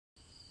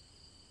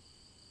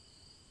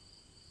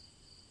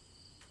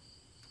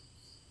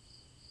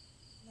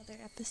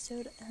another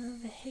episode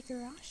of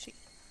Higurashi.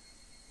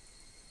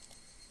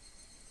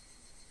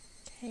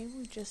 Okay,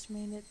 we just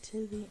made it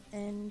to the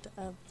end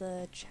of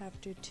the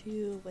Chapter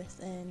 2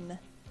 within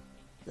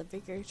the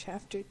bigger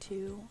Chapter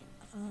 2.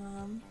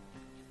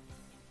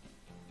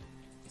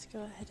 Let's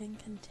go ahead and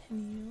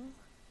continue.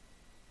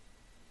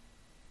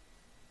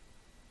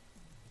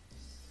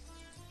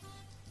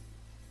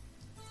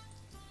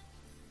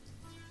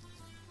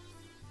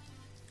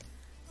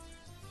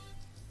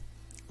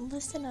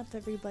 Listen up,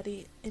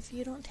 everybody. If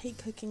you don't take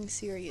cooking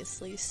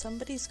seriously,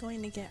 somebody's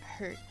going to get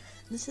hurt.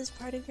 This is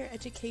part of your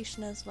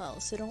education as well,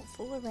 so don't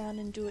fool around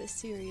and do it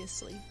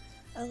seriously.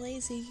 A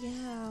lazy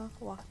 "yeah"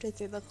 wafted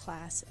through the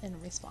class in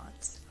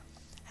response.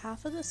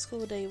 Half of the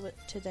school day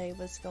today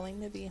was going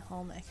to be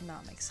home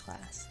economics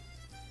class.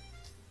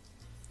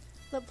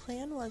 The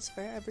plan was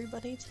for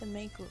everybody to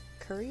make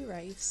curry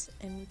rice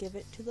and give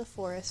it to the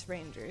forest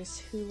rangers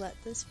who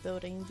let this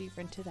building be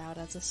rented out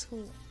as a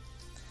school.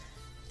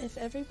 If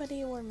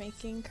everybody were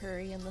making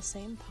curry in the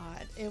same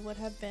pot, it would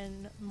have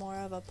been more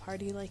of a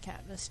party-like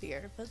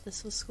atmosphere, but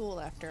this was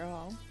school after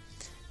all.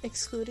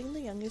 Excluding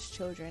the youngest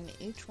children,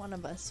 each one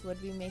of us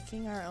would be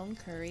making our own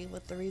curry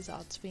with the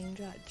results being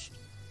judged.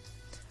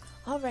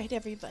 Alright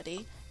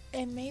everybody,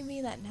 it may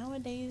be that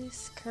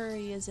nowadays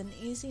curry is an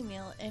easy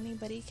meal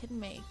anybody can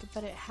make,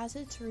 but it has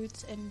its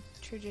roots in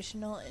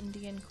traditional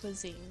Indian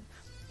cuisine.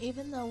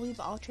 Even though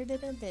we've altered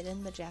it a bit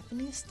in the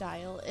Japanese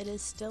style, it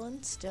is still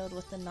instilled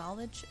with the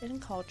knowledge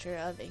and culture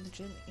of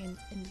ancient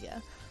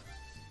India.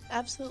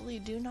 Absolutely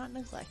do not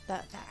neglect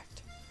that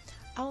fact.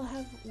 I'll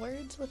have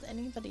words with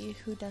anybody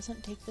who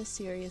doesn't take this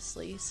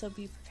seriously, so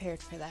be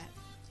prepared for that.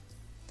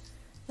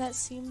 That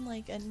seemed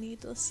like a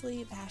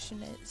needlessly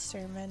passionate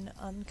sermon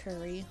on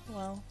curry.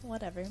 Well,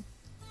 whatever.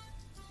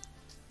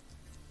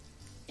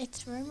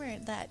 It's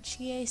rumored that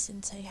Ch.2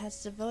 sensei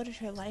has devoted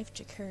her life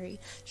to curry.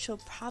 She'll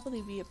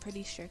probably be a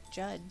pretty strict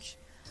judge.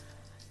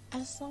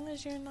 As long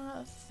as you're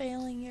not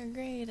failing your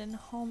grade in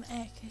home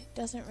ec, it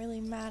doesn't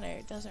really matter.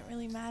 It doesn't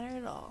really matter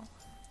at all.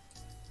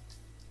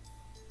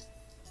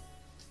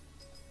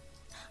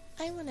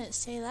 I wouldn't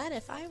say that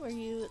if I were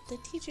you. The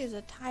teacher's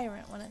a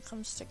tyrant when it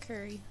comes to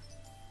curry.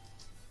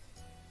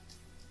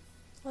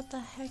 What the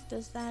heck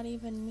does that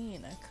even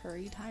mean, a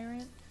curry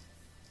tyrant?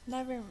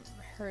 Never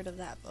heard of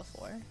that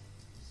before.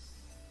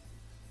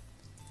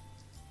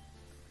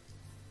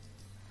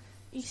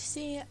 You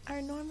see,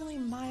 our normally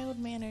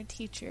mild-mannered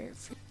teacher,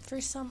 for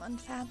some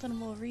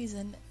unfathomable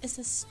reason, is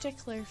a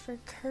stickler for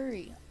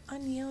curry,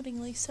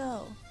 unyieldingly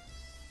so.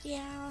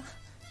 Yeah,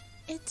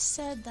 it's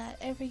said that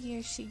every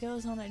year she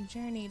goes on a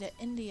journey to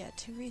India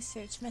to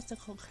research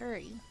mythical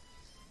curry.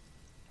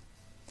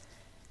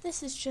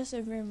 This is just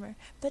a rumor,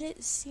 but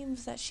it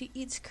seems that she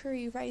eats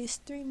curry rice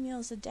 3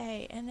 meals a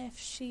day, and if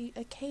she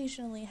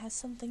occasionally has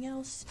something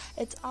else,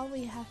 it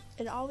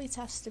always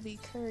has to be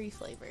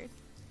curry-flavored.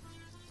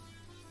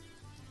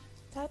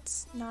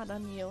 That's not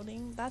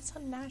unyielding, that's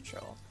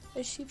unnatural.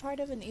 Is she part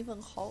of an evil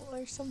cult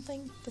or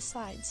something?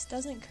 Besides,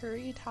 doesn't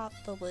curry top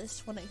the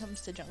list when it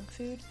comes to junk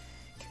food?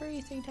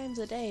 Curry 3 times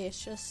a day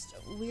is just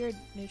weird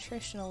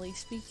nutritionally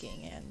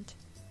speaking, and...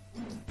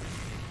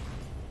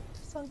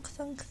 Thunk,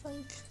 thunk,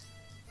 thunk.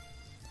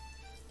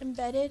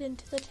 Embedded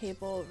into the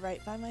table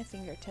right by my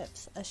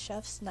fingertips, a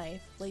chef's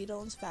knife,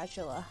 ladle, and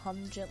spatula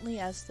hummed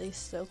gently as they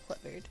still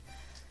quivered.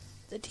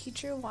 The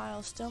teacher,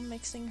 while still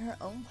mixing her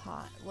own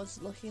pot,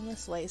 was looking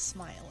this way,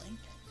 smiling.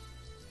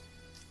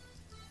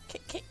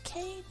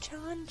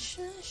 K-Chan,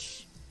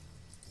 shush.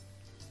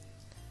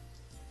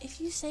 If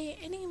you say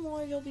any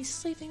more, you'll be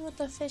sleeping with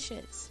the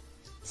fishes.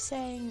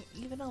 Saying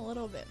even a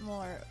little bit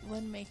more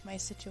would make my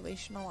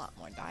situation a lot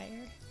more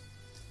dire.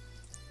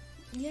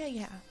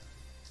 Yeah.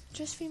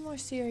 Just be more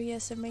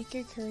serious and make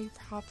your curry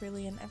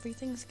properly and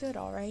everything's good,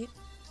 alright?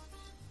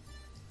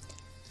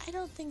 I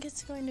don't think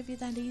it's going to be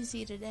that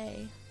easy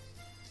today.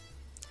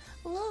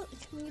 Look,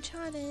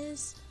 Mi-chan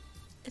is...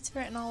 It's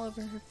written all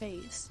over her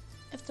face.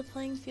 If the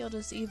playing field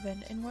is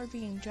even and we're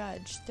being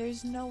judged,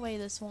 there's no way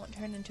this won't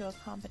turn into a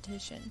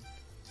competition.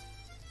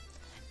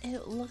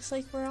 It looks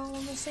like we're all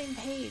on the same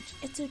page.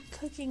 It's a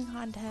cooking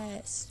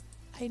contest.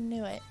 I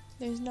knew it.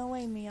 There's no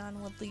way Mion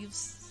would leave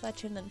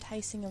such an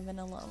enticing event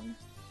alone.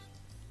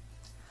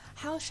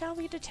 How shall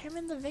we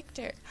determine the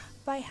victor?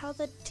 By how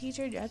the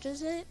teacher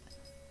judges it?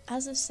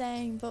 As if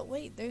saying, but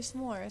wait, there's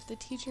more. The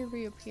teacher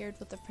reappeared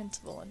with the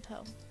principal in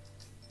tow.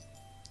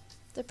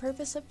 The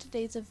purpose of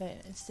today's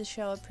event is to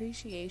show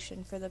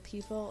appreciation for the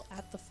people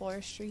at the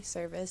Forestry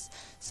Service,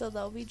 so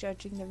they'll be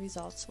judging the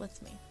results with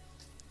me.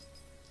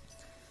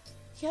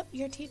 Yep,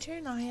 your teacher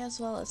and I, as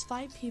well as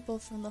 5 people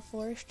from the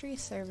Forestry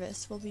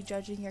Service, will be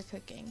judging your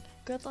cooking.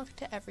 Good luck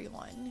to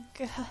everyone.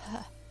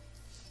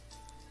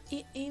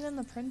 Even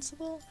the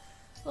principal?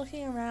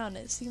 Looking around,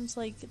 it seems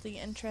like the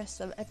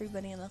interest of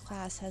everybody in the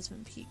class has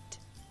been piqued.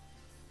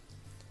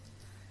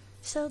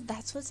 So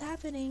that's what's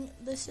happening.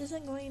 This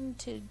isn't going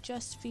to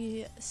just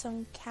be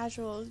some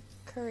casual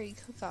curry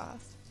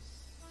cook-off.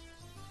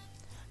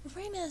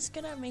 Reina's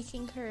good at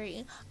making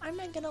curry. I'm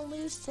not gonna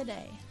lose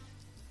today.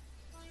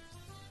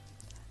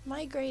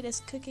 My grade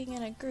is cooking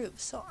in a group,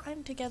 so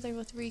I'm together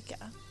with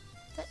Rika.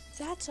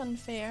 That's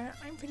unfair.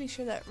 I'm pretty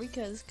sure that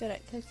Rika is good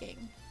at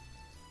cooking.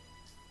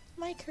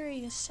 My curry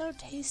is so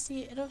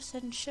tasty it'll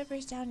send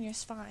shivers down your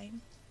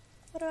spine.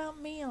 What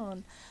about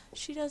Mion?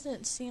 She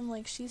doesn't seem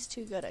like she's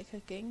too good at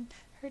cooking.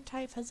 Her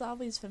type has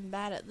always been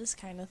bad at this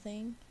kind of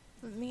thing.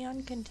 But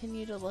Mion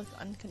continued to look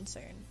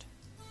unconcerned.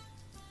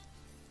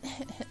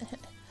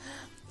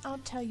 I'll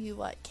tell you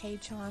what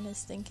Ch.2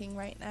 is thinking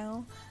right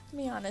now.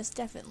 Mion is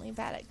definitely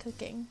bad at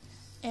cooking.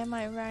 Am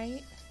I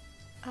right?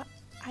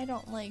 I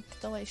don't like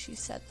the way she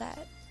said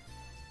that.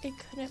 It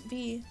couldn't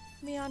be.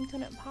 Mion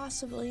couldn't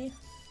possibly.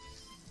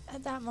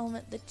 At that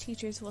moment, the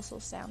teacher's whistle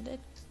sounded.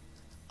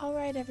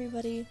 Alright,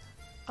 everybody.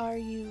 Are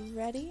you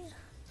ready?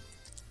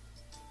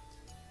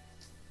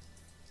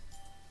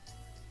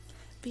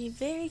 Be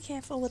very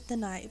careful with the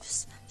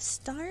knives.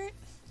 Start.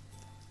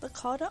 The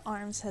call to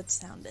arms had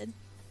sounded.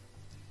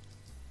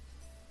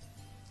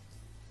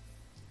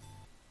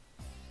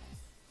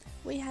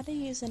 We had to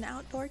use an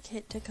outdoor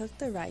kit to cook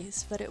the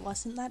rice, but it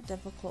wasn't that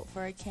difficult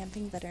for a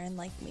camping veteran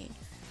like me.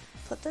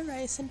 Put the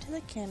rice into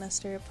the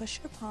canister, push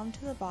your palm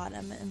to the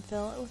bottom, and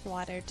fill it with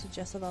water to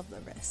just above the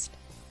wrist.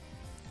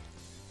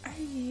 Are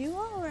you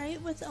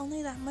alright with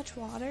only that much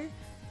water?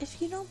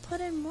 If you don't put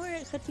in more,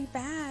 it could be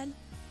bad.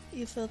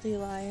 You filthy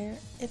liar.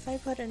 If I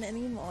put in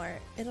any more,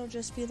 it'll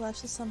just be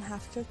left with some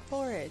half-cooked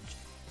porridge.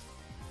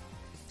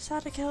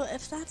 Sadako,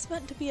 if that's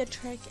meant to be a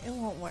trick, it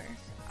won't work.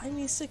 I'm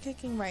used to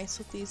cooking rice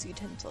with these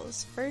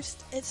utensils.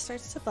 First, it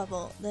starts to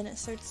bubble, then it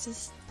starts to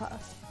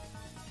puff.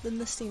 Then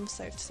the steam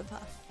starts to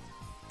puff.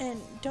 And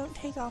don't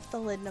take off the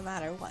lid no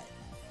matter what.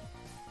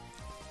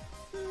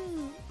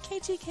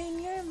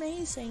 KG-kun, you're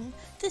amazing.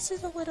 This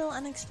is a little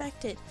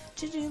unexpected.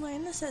 Did you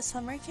learn this at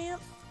summer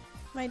camp?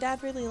 My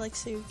dad really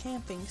likes to go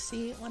camping.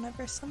 See,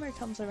 whenever summer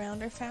comes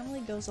around, our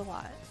family goes a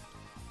lot.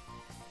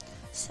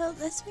 So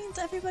this means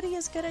everybody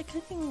is good at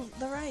cooking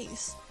the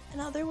rice. In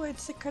other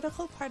words, the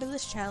critical part of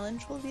this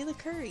challenge will be the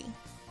curry.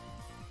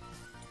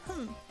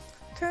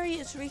 Curry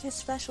is Rika's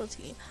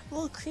specialty.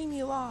 We'll cream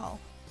you all.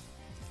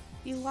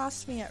 You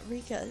lost me at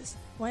Rika's.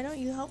 Why don't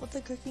you help with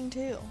the cooking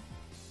too?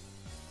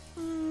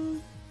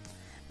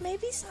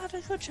 Maybe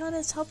Sadako-chan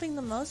is helping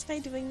the most by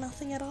doing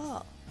nothing at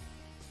all.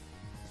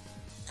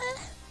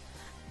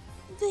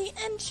 The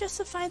ends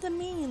justify the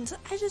means.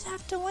 I just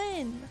have to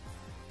win.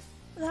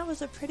 That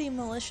was a pretty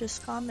malicious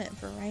comment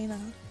for Reina,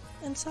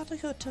 and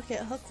Sadako took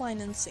it hook,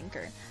 line, and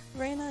sinker.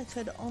 Reina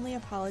could only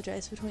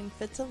apologize between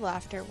fits of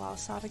laughter while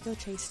Sadako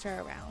chased her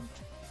around.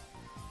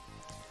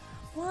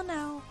 Well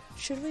now,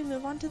 should we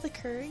move on to the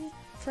curry?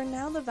 For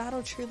now the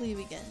battle truly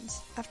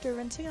begins. After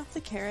rinsing off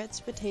the carrots,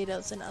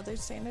 potatoes, and other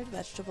standard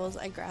vegetables,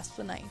 I grasped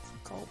the knife.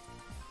 Gulp.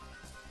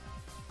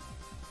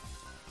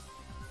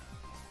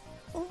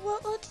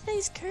 What will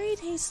today's curry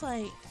taste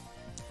like?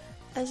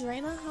 As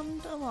Reina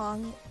hummed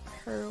along,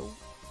 her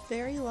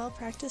very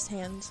well-practiced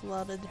hands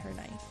wielded her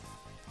knife.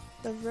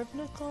 The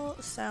rhythmical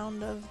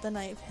sound of the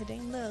knife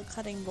hitting the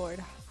cutting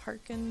board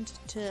harkened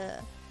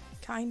to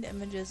kind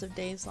images of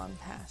days long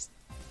past.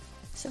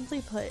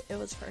 Simply put, it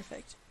was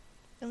perfect.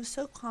 It was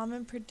so calm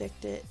and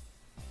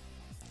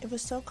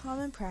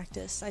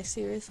practiced, I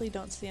seriously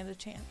don't stand a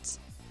chance.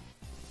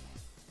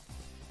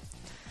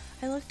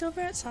 I looked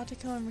over at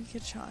Satoko and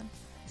Rika-chan.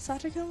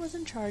 Satoko was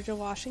in charge of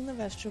washing the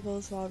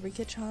vegetables while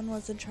Rika-chan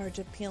was in charge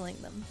of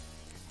peeling them.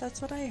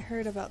 That's what I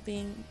heard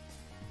being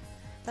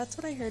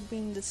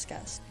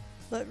discussed,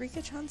 but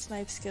Rika-chan's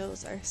knife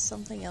skills are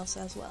something else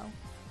as well.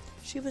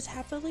 She was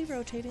happily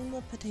rotating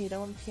the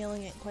potato and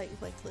peeling it quite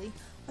quickly.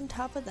 On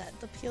top of that,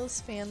 the peels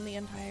spanned the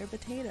entire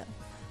potato.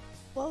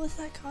 What was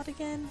that called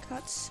again?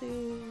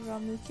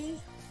 Katsuramuki?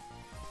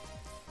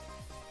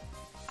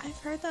 I've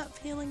heard that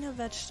peeling a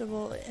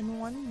vegetable in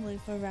one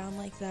loop around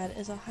like that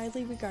is a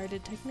highly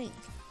regarded technique.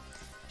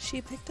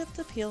 She picked up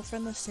the peel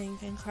from the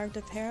sink and carved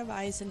a pair of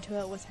eyes into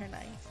it with her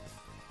knife.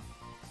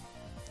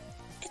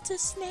 It's a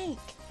snake!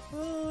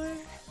 Roar!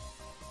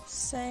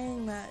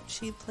 Saying that,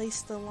 she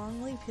placed the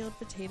longly peeled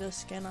potato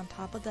skin on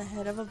top of the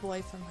head of a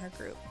boy from her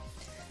group.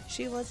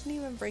 She wasn't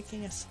even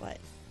breaking a sweat.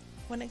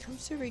 When it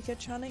comes to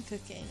Rika-chan and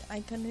cooking,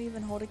 I couldn't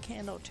even hold a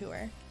candle to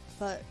her.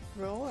 But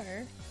roar?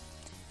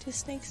 Do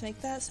snakes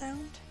make that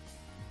sound?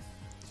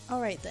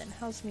 Alright then,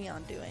 how's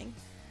Mion doing?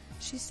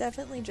 She's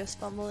definitely just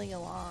fumbling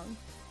along.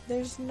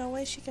 There's no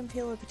way she can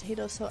peel a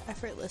potato so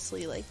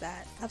effortlessly like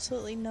that.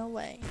 Absolutely no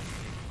way.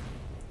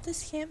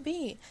 This can't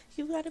be.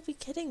 You've got to be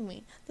kidding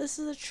me. This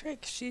is a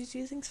trick. She's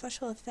using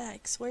special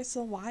effects. Where's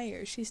the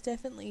wire? She's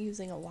definitely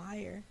using a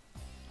wire.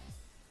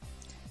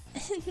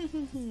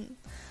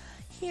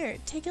 Here,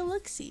 take a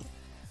look-see.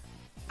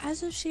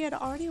 As if she had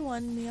already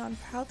won, Mion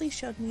proudly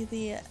showed me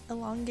the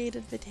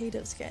elongated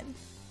potato skin.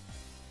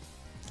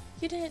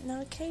 You didn't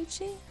know,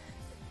 Keiichi?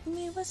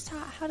 Mi was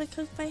taught how to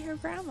cook by her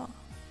grandma.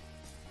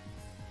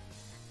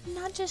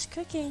 Not just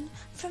cooking,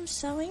 from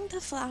sewing to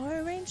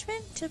flower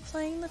arrangement, to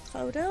playing the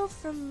koto,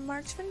 from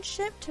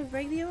marksmanship to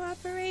radio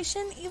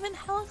operation, even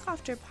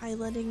helicopter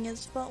piloting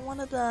is but one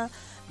of the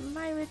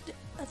myriad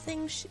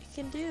things she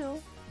can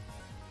do.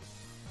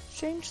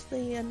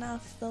 Strangely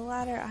enough, the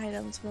latter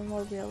items were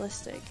more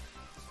realistic.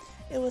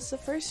 It was the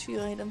first few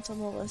items on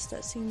the list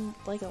that seemed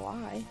like a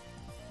lie.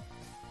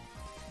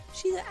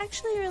 She's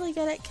actually really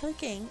good at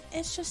cooking.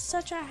 It's just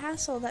such a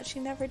hassle that she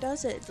never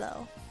does it,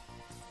 though.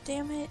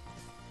 Damn it.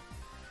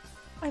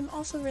 I'm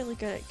also really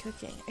good at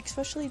cooking,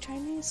 especially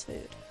Chinese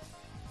food.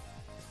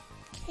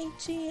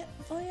 Keiichi,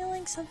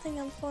 boiling something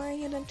and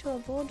pouring it into a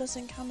bowl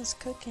doesn't count as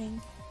cooking.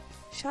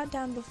 Shot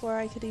down before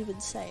I could even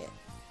say it.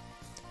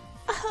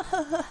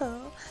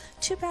 Oh,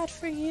 too bad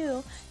for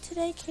you.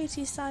 Today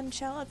Keiichi-san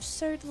shall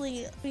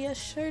be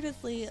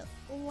assuredly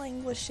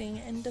languishing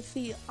in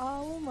defeat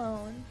all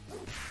alone.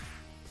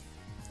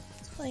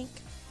 Clink.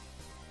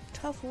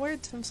 Tough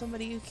words from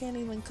somebody who can't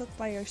even cook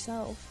by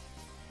herself.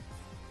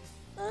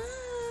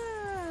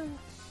 Ah!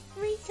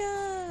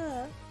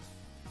 Rika!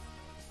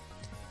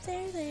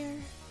 There.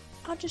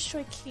 I'll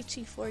destroy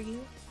Keiichi for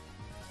you.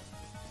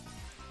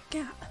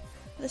 Gah!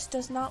 This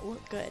does not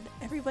look good.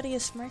 Everybody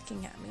is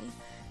smirking at me.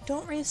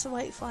 Don't raise the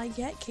white flag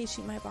yet,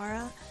 Keiichi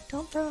Maibara.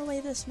 Don't throw away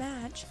this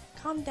match.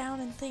 Calm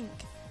down and think.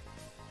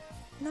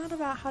 Not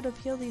about how to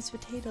peel these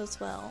potatoes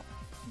well,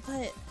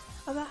 but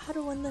about how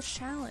to win this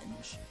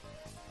challenge.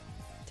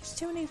 There's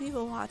too many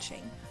people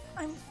watching.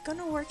 I'm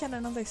gonna work at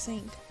another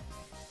sink.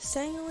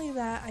 Saying only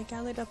that, I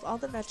gathered up all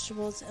the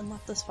vegetables and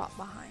left the spot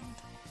behind.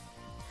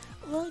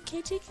 Well,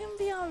 Keiichi can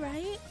be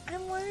alright.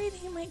 I'm worried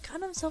he might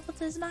cut himself with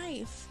his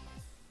knife.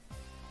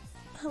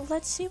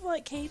 Let's see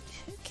what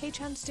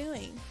Kei-chan's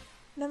doing.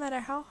 No matter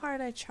how hard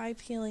I try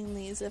peeling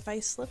these, if I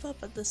slip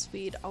up at this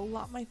speed, I'll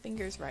lop my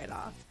fingers right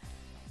off.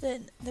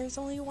 Then there's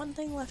only one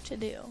thing left to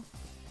do.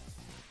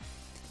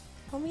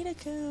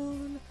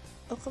 Omida-kun,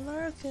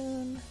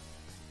 Okamura-kun.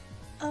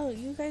 Oh,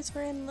 you guys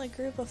were in the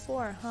group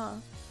before, huh?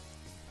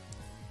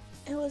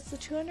 It was the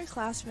 2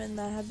 underclassmen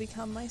that had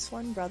become my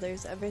sworn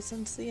brothers ever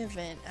since the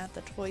event at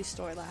the toy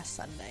store last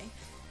Sunday.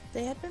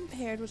 They had been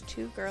paired with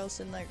 2 girls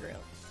in their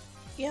group.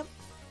 Yep,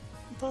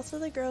 both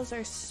of the girls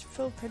are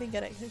still pretty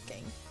good at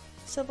cooking,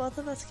 so both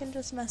of us can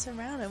just mess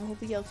around and we'll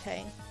be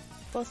okay.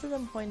 Both of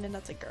them pointed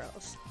at the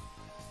girls.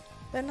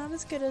 They're not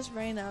as good as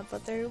Reina,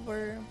 but they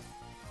were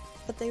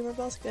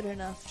both good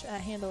enough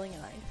at handling a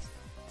knife.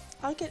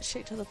 I'll get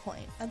straight to the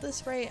point. At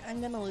this rate,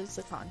 I'm gonna lose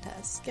the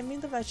contest. Give me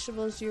the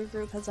vegetables your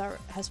group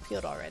has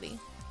peeled already.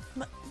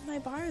 My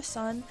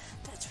bar-san,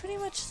 that's pretty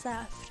much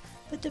theft,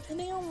 but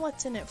depending on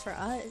what's in it for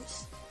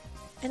us.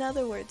 In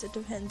other words, it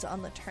depends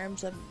on the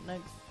terms of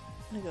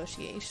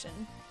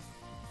negotiation.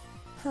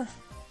 Huh.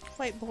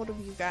 Quite bold of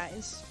you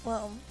guys.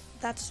 Well,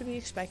 that's to be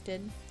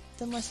expected.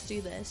 Then let's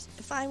do this.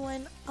 If I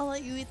win, I'll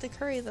let you eat the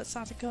curry that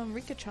Satoko and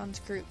Rika-chan's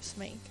groups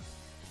make.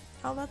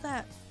 How about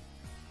that?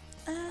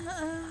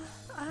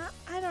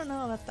 I don't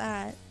know about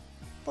that.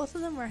 Both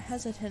of them were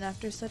hesitant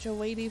after such a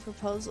weighty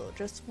proposal.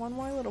 Just one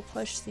more little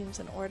push seems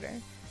in order.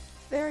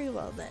 Very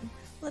well then.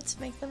 Let's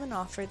make them an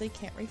offer they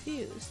can't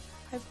refuse.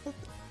 I pulled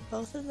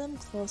both of them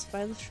close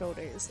by the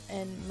shoulders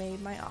and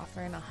made my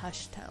offer in a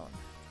hushed tone.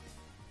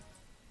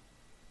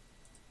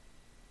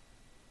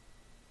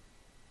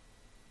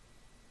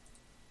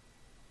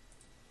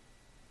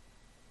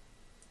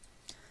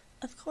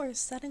 Of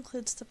course, that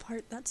includes the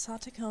part that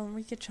Satoko and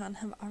Rika-chan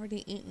have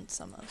already eaten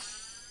some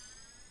of.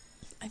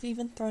 I've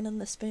even thrown in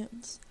the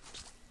spoons.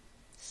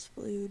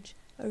 Splooge.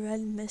 A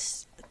red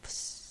mist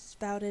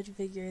spouted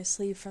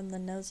vigorously from the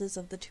noses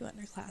of the 2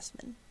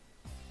 underclassmen.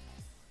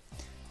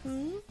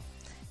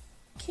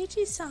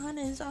 Keiichi-san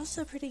is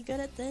also pretty good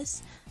at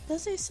this.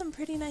 Those are some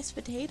pretty nice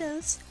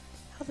potatoes.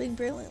 Having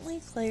brilliantly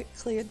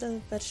cleared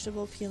the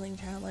vegetable peeling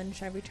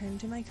challenge, I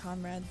returned to my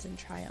comrades in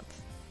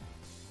triumph.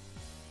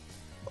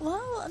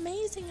 Wow,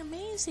 amazing!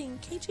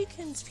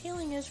 Keiichi-kun's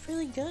peeling is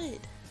really good.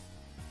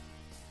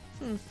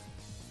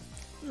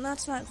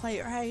 That's not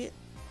quite right.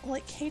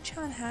 What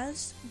Kei-chan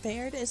has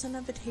bared isn't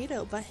a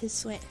potato, but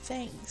his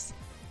fangs.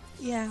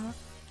 Yeah,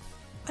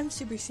 I'm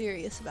super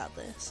serious about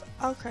this.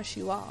 I'll crush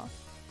you all.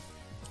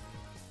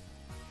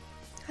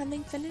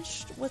 Having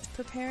finished with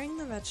preparing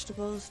the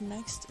vegetables,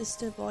 next is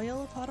to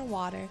boil a pot of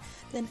water,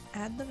 then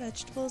add the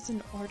vegetables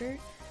in order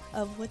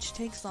of which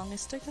takes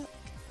longest to cook.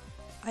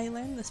 I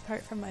learned this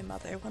part from my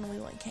mother when we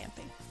went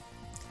camping.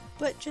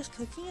 But just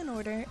cooking in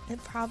order,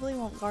 it probably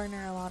won't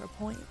garner a lot of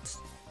points.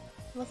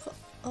 Look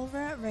over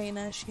at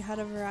Reina, she had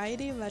a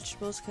variety of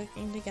vegetables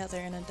cooking together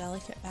in a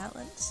delicate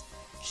balance.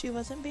 She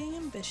wasn't being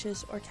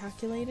ambitious or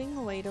calculating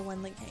a way to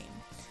win the game.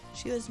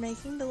 She was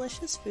making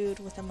delicious food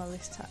with a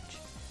mother's touch.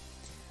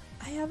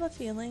 I have a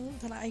feeling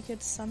that I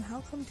could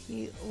somehow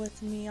compete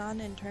with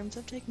Mion in terms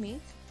of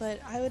technique, but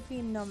I would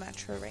be no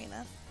match for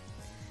Reina.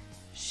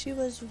 She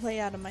was way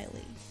out of my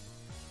league.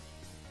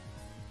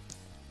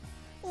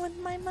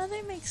 When my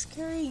mother makes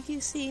curry, you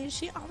see,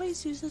 she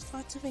always uses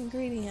lots of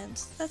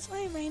ingredients. That's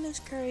why Reina's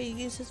curry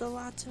uses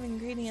lots of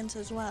ingredients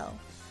as well.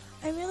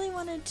 I really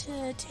wanted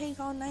to take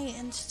all night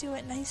and stew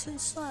it nice and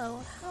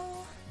slow. How?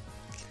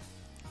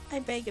 I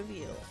beg of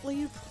you, will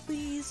you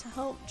please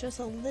help just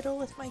a little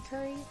with my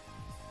curry?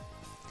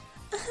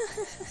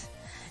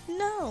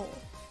 No!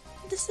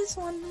 This is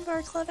one of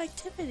our club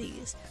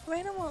activities.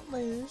 Reina won't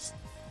lose.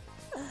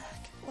 Ugh.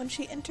 When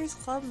she enters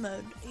club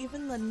mode,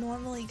 even the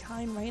normally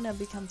kind Reina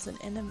becomes an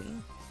enemy.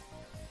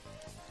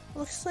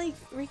 Looks like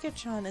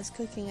Rika-chan is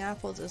cooking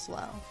apples as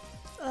well.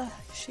 Ugh,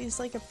 she's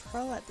like a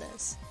pro at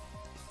this.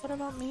 What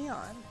about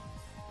Mion?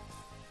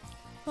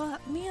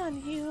 What?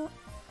 Mion,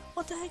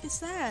 what the heck is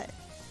that?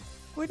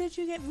 Where did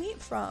you get meat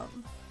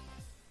from?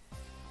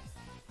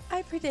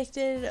 I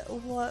predicted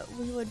what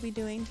we would be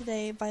doing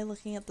today by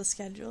looking at the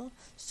schedule,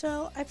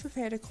 so I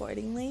prepared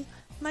accordingly.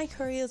 My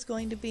curry is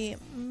going to be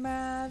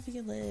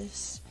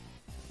marvelous.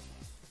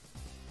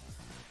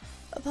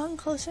 Upon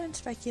closer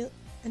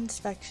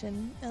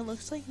inspection, it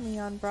looks like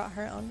Leon brought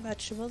her own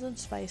vegetables and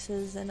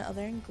spices and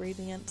other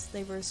ingredients.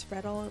 They were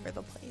spread all over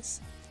the place.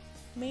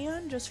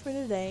 Mion, just for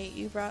today,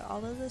 you brought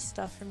all of this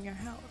stuff from your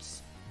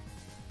house.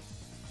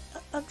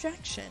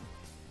 Objection.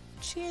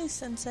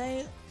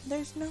 Chie-sensei,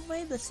 there's no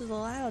way this is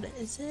allowed,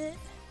 is it?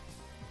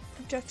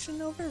 Objection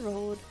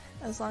overruled.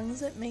 As long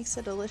as it makes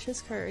a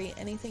delicious curry,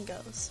 anything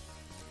goes.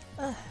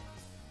 Ugh.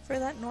 For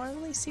that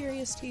normally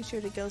serious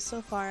teacher to go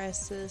so far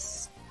as to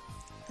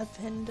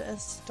append a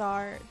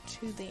star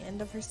to the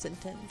end of her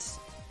sentence.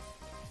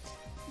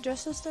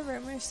 Just as the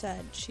rumor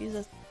said, she's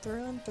a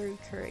through and through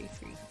curry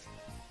freak.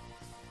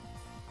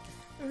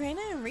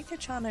 Reina and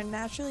Rika-chan are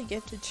naturally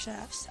gifted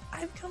chefs.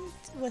 I've come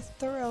with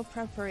thorough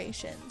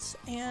preparations.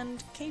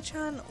 And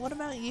Kei-chan, what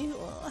about you?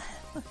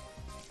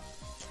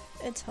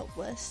 It's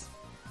hopeless.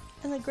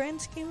 In the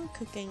grand scheme of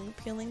cooking,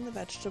 peeling the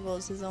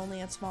vegetables is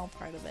only a small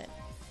part of it.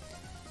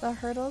 The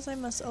hurdles I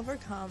must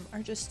overcome are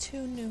just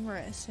too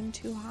numerous and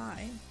too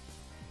high.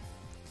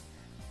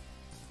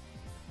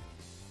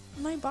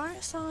 My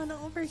bar-san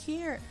over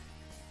here!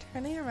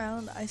 Turning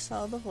around, I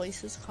saw the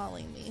voices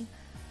calling me.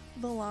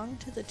 Belonged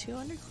to the two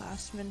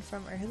underclassmen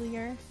from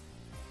earlier,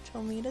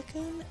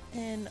 Tomita-kun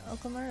and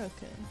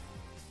Okamura-kun.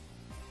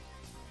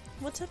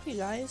 What's up, you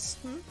guys?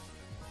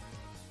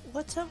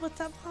 What's up with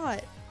that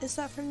pot? Is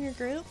that from your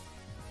group?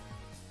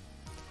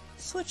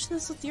 Switch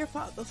this with your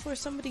pot before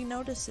somebody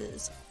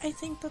notices. I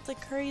think that the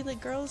curry the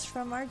girls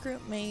from our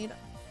group made,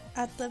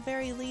 at the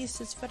very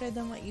least, is better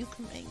than what you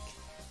can make.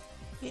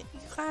 You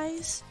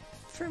guys,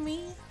 for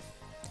me,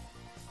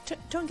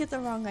 don't get the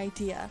wrong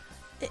idea.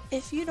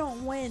 If you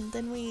don't win,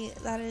 then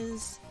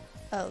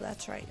oh,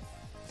 that's right.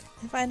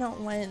 If I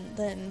don't win,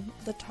 then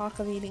the talk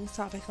of eating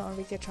Satoko and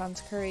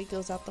Rika-chan's curry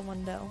goes out the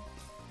window.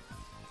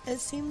 It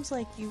seems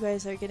like you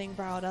guys are getting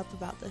riled up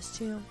about this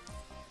too.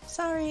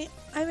 Sorry,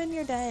 I'm in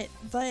your debt,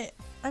 but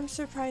I'm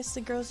surprised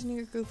the girls in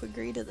your group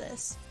agree to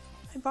this.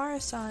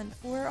 Ibara-san,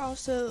 we're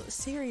also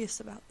serious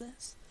about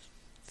this.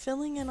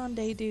 Filling in on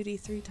day duty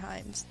 3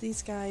 times,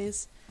 these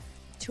guys,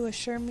 to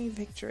assure me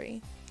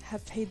victory,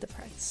 have paid the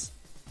price.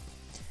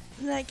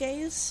 That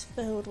gaze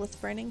filled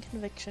with burning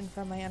conviction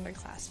from my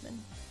underclassmen.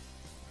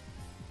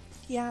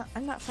 Yeah,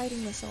 I'm not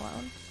fighting this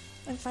alone.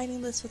 I'm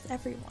fighting this with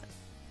everyone.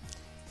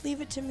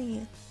 Leave it to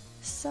me.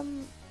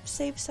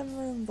 Save some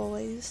room,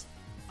 boys.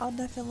 I'll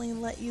definitely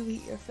let you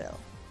eat your fill.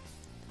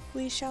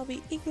 We shall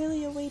be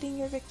eagerly awaiting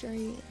your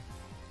victory.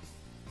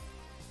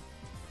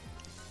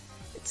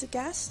 It's a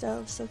gas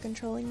stove, so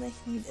controlling the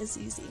heat is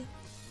easy.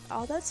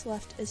 All that's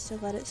left is to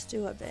let it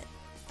stew a bit.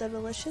 The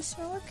delicious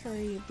smell of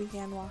curry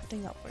began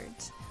wafting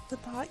upwards. The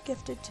pot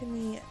gifted to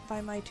me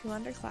by my 2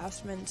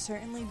 underclassmen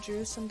certainly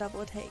drew some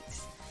double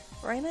takes.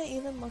 Reina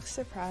even looked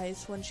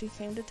surprised when she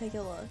came to take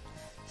a look,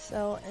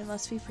 so it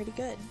must be pretty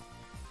good.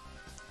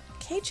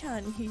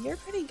 Kei-chan, you're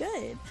pretty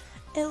good.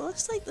 It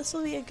looks like this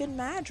will be a good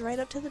match right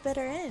up to the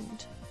bitter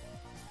end.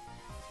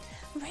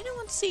 Reina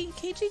wants to see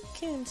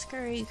Keiji-kun's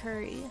curry.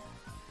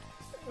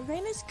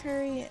 Reina's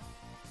curry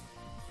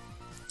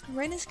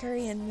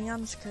and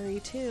Mion's curry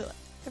too.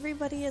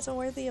 Everybody is a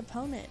worthy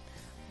opponent.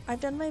 I've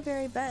done my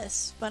very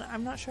best, but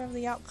I'm not sure of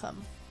the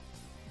outcome.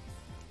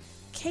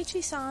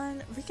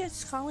 Keiichi-san,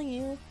 Rika's calling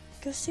you.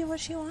 Go see what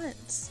she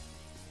wants.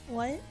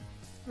 What?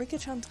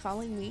 Rika-chan's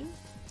calling me?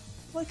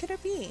 What could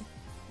it be?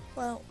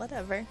 Well,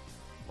 whatever.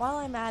 While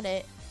I'm at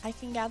it, I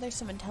can gather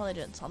some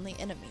intelligence on the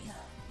enemy.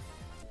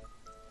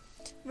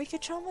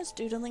 Rika-chan was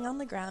doodling on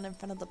the ground in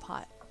front of the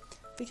pot,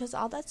 because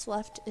all that's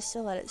left is to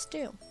let it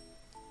stew.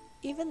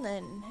 Even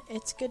then,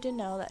 it's good to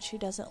know that she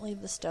doesn't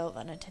leave the stove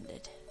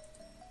unattended.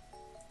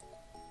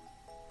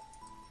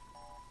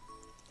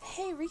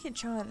 Hey,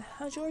 Rika-chan,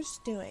 how's yours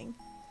doing?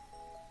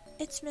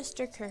 It's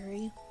Mr.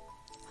 Curry.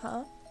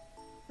 Huh?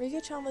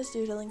 Rika-chan was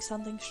doodling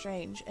something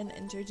strange and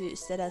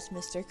introduced it as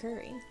Mr.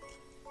 Curry.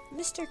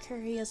 Mr.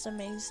 Curry is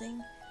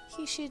amazing.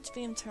 He shoots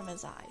beams from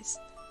his eyes.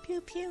 Pew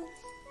pew.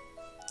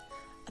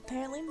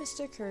 Apparently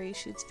Mr. Curry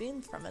shoots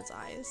beams from his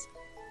eyes.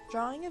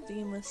 Drawing a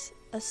beam with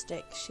a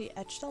stick, she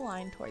etched a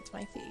line towards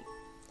my feet.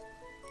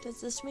 Does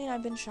this mean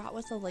I've been shot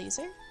with a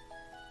laser?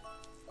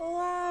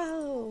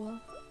 Wow!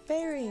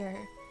 Barrier!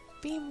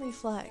 Beam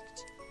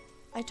reflect.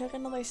 I took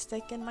another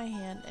stick in my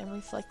hand and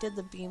reflected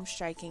the beam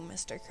striking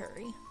Mr.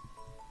 Curry.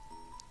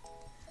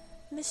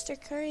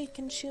 Mr. Curry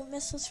can shoot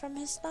missiles from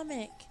his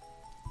stomach.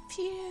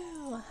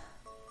 Phew!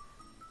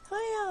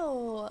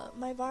 Hoyo!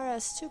 My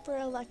Vara's super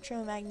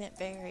electromagnet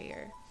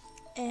barrier.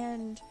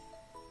 And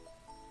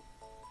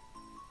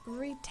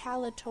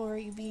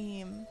retaliatory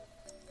beam.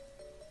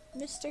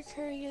 Mr.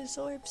 Curry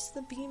absorbs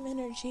the beam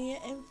energy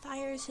and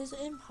fires his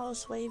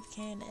impulse wave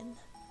cannon.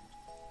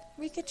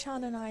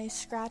 Rika-chan and I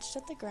scratched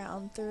at the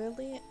ground,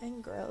 thoroughly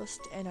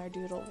engrossed in our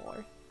doodle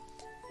war.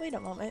 Wait a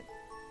moment.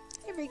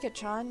 Hey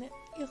Rika-chan,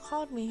 you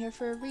called me here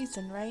for a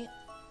reason, right?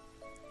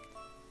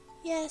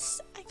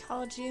 Yes, I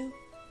called you,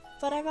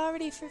 but I've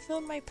already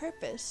fulfilled my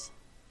purpose.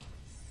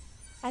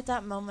 At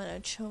that moment, a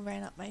chill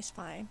ran up my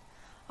spine.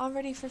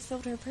 Already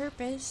fulfilled her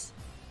purpose?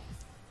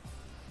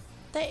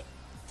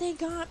 They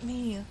got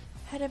me.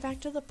 Headed back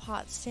to the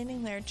pot,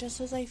 standing there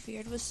just as I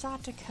feared was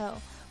Ch.2.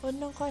 With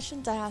no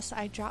questions asked,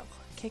 I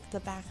drop-kicked the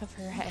back of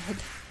her head.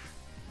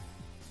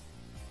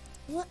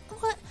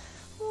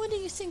 What do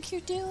you think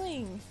you're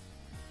doing?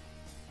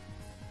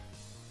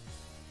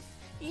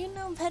 You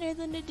know better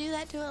than to do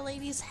that to a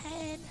lady's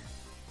head.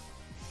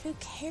 Who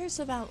cares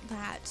about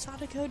that?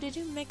 Ch.2, did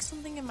you mix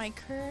something in my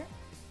curd?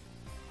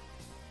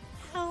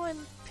 How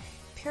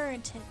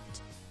impuritant.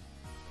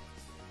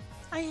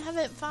 I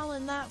haven't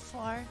fallen that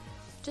far.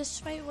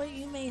 Despite what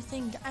you may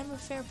think, I'm a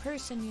fair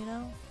person, you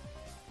know.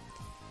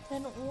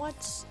 Then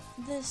what's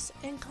this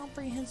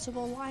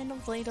incomprehensible line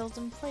of ladles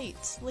and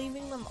plates,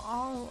 leaving them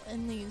all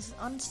in these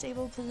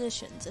unstable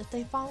positions? If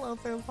they fall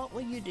over, what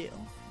will you do?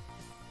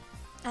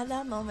 At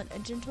that moment, a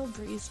gentle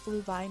breeze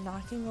blew by,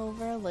 knocking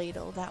over a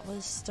ladle that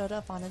was stood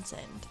up on its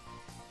end.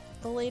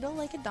 The ladle,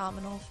 like a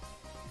domino,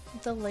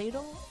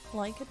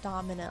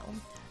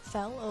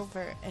 fell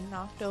over and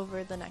knocked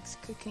over the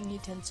next cooking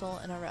utensil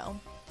in a row.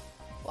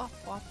 Wop,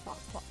 wop, wop,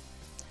 wop.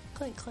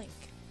 Clink, clink.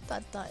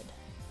 Thud, thud.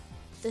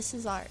 This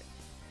is art.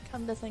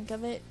 Come to think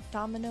of it,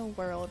 Domino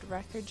World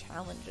record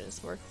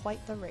challenges were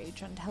quite the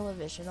rage on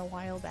television a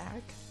while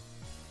back.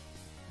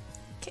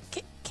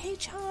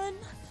 K-chan!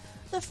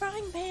 The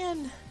frying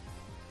pan!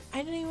 I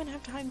didn't even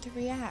have time to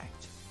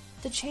react.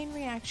 The chain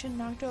reaction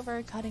knocked over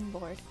a cutting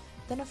board,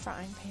 then a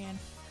frying pan.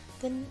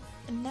 Then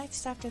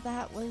next after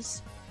that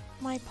was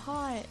my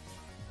pot.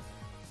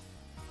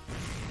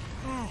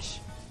 Crash.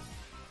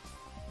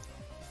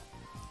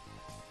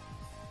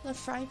 The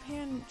fry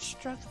pan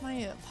struck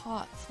my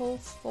pot full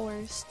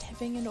force,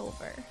 tipping it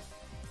over.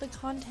 The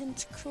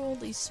contents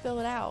cruelly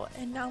spilled out,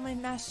 and now my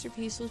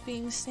masterpiece was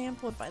being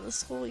sampled by the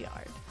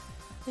schoolyard.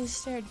 They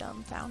stared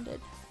dumbfounded.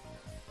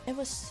 It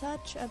was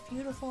such a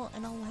beautiful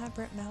and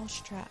elaborate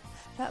mousetrap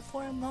that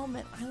for a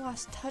moment I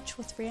lost touch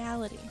with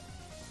reality.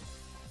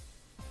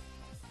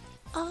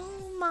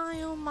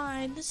 Oh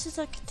my, this is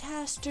a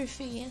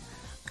catastrophe.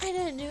 I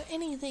didn't do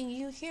anything,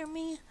 you hear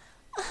me?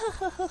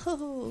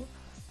 Oh.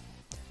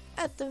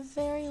 At the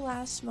very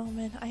last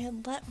moment, I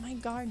had let my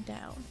guard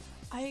down.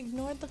 I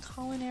ignored the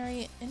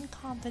culinary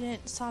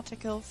incompetent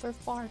Ch.2 for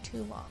far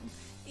too long.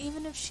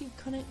 Even if she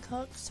couldn't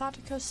cook,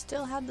 Ch.2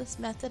 still had this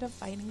method of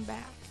fighting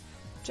back.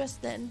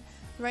 Just then,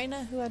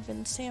 Reina, who had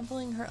been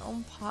sampling her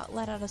own pot,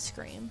 let out a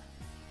scream.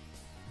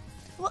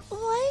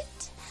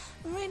 What?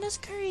 Reina's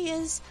curry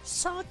is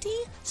salty?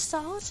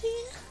 Salty?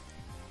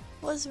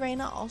 Was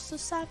Reina also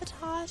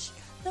sabotaged?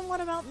 Then what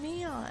about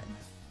Mion?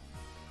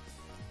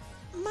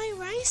 My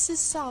rice is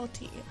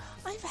salty.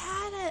 I've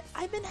had it.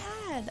 I've been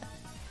had.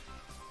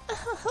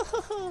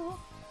 Oh.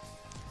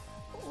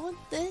 With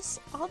this,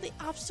 all the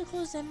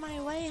obstacles in my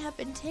way have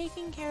been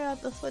taken care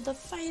of before the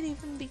fight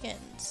even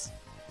begins.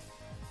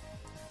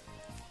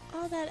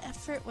 All that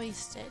effort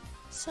wasted.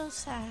 So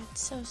sad,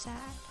 so sad.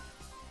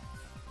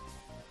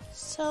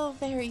 So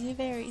very,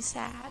 very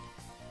sad.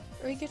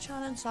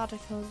 Rika-chan and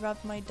Ch.2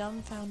 rubbed my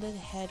dumbfounded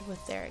head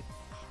with their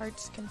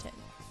heart's content.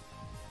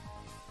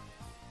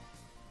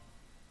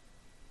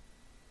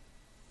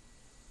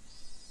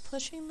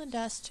 Pushing the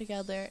desks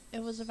together,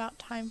 it was about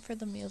time for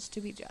the meals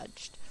to be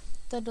judged.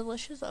 The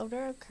delicious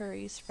odor of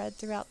curry spread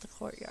throughout the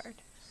courtyard.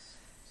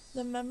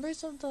 The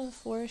members of the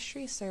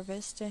forestry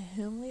service, to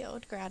whom we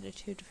owed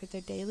gratitude for their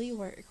daily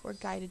work, were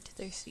guided to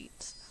their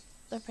seats.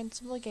 The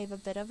principal gave a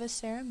bit of a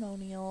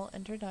ceremonial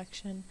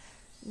introduction.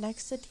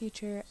 Next, the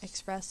teacher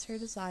expressed her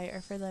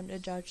desire for them to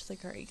judge the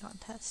curry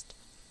contest.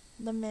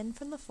 The men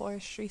from the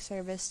forestry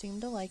service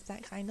seemed to like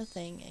that kind of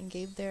thing and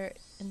gave their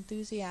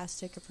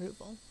enthusiastic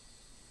approval.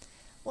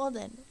 Well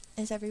then,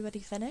 is everybody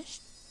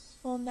finished?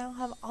 We'll now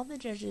have all the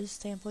judges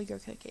sample your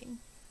cooking.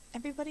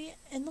 Everybody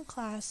in the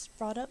class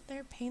brought up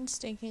their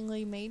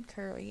painstakingly made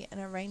curry and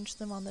arranged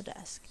them on the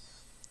desk.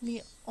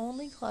 The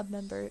only club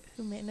member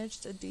who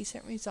managed a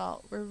decent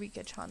result were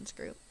Rika-chan's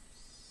group.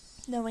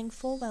 Knowing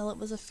full well it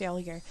was a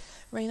failure,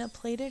 Reina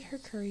plated her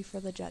curry for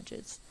the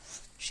judges.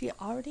 She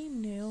already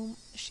knew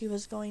she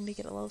was going to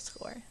get a low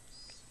score.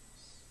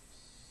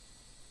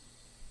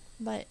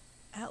 But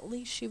at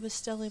least she was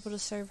still able to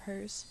serve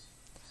hers.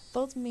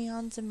 Both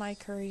Mion's and my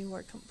curry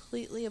were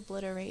completely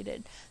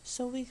obliterated,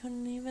 so we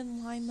couldn't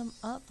even line them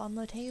up on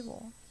the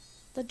table.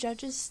 The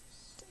judges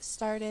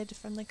started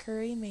from the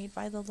curry made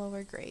by the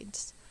lower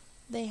grades.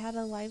 They had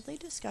a lively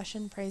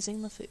discussion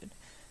praising the food.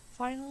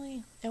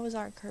 Finally, it was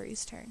our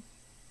curry's turn.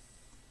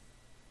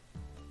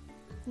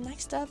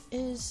 Next up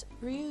is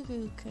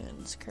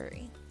Ryugu-kun's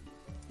curry.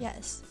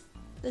 Yes,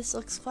 this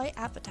looks quite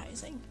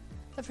appetizing.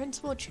 The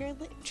principal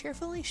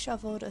cheerfully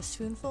shoveled a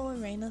spoonful of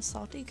Reina's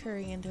salty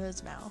curry into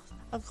his mouth.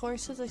 Of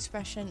course, his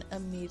expression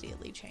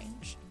immediately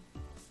changed.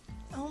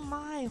 "Oh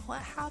my,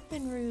 what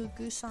happened,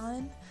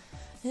 Ryugu-san?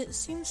 It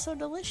seemed so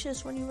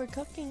delicious when you were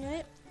cooking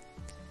it."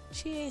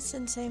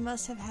 Chie-sensei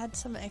must have had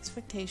some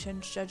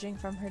expectations, judging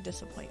from her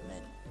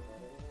disappointment.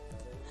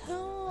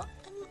 "Oh,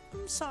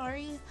 I'm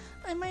sorry.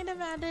 I might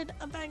have added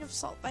a bag of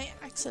salt by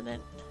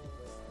accident."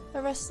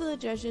 The rest of the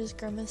judges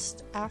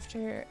grimaced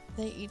after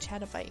they each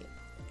had a bite.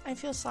 I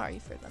feel sorry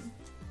for them.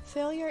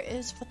 Failure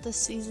is what the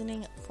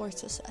seasoning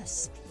forces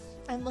us.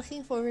 I'm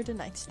looking forward to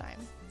next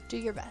time. Do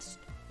your best.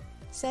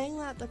 Saying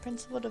that, the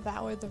principal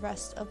devoured the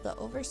rest of the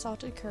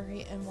oversalted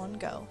curry in one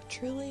go.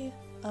 Truly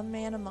a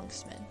man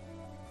amongst men.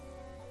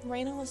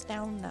 Reina was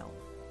down and out.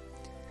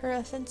 Her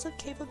offensive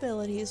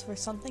capabilities were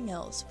something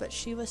else, but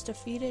she was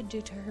defeated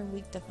due to her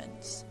weak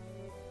defense.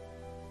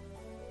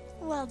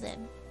 "Well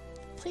then,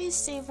 please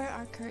savor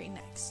our curry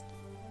next.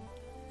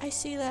 I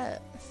see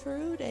that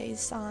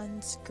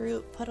Furude-san's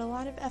group put a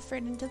lot of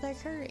effort into their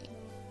curry.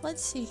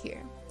 Let's see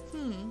here.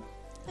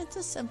 It's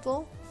a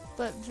simple,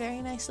 but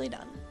very nicely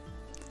done."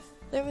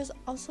 There was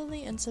also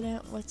the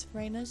incident with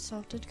Reina's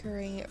salted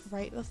curry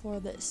right before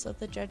this, so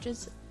the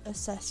judge's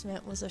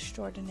assessment was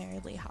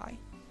extraordinarily high.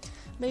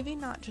 Maybe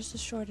not just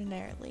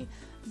extraordinarily,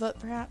 but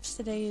perhaps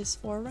today's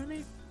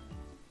forerunner?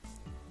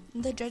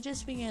 The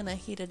judges began a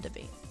heated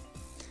debate.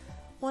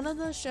 One of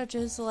those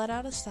judges let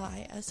out a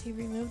sigh as he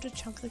removed a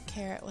chunk of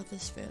carrot with a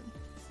spoon.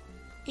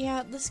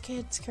 "Yeah, this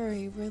kid's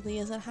curry really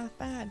isn't half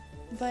bad,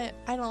 but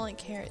I don't like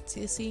carrots,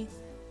 you see.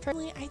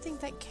 Personally, I think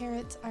that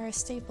carrots are a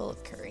staple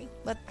of curry,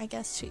 but I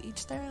guess to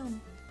each their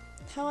own."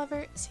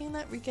 However, seeing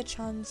that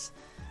Rika-chan's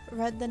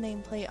read the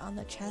nameplate on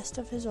the chest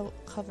of his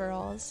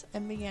coveralls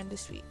and began to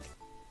speak.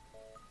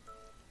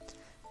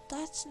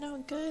 "That's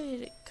no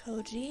good,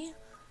 Koji.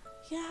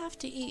 You have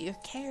to eat your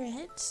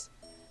carrots."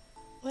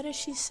 What is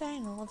she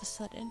saying all of a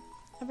sudden?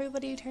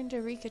 Everybody turned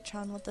to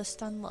Rika-chan with a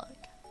stunned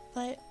look.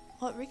 But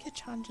what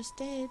Rika-chan just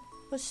did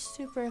was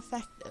super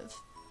effective.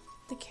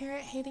 The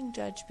carrot-hating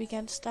judge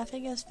began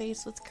stuffing his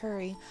face with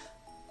curry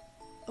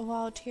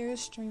while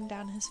tears streamed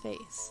down his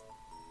face.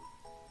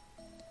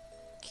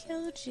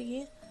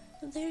 "Koji,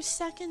 there's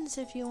seconds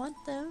if you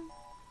want them."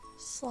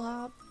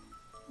 "Slop.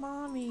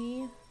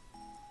 Mommy."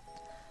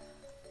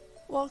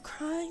 While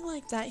crying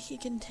like that, he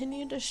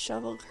continued to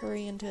shovel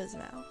curry into his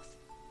mouth.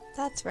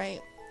 That's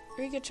right,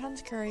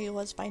 Rika-chan's curry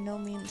was by no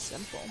means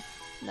simple.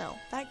 No,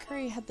 that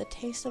curry had the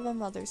taste of a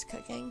mother's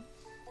cooking.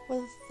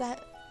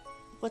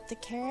 With the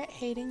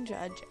carrot-hating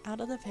judge out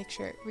of the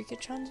picture,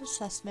 Rika-chan's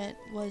assessment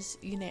was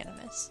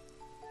unanimous.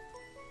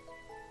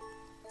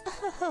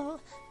 "Oh,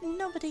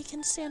 nobody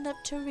can stand up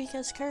to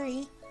Rika's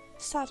curry."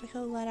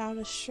 Satoko let out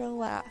a shrill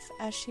laugh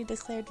as she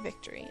declared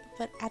victory,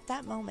 but at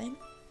that moment...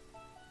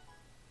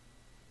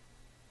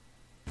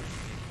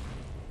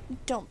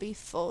 Don't be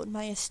fooled,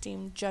 my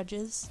esteemed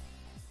judges.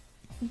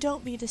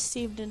 Don't be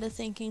deceived into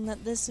thinking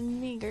that this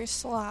meager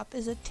slop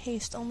is a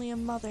taste only a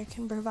mother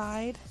can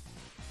provide.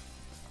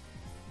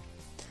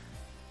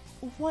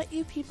 What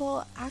you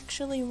people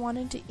actually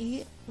wanted to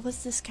eat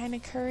was this kind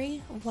of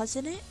curry,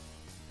 wasn't it?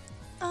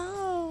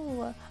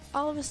 Oh,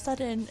 all of a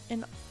sudden,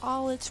 in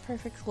all its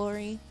perfect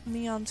glory,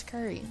 Neon's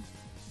curry.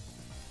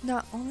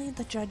 Not only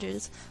the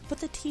judges, but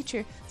the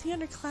teacher, the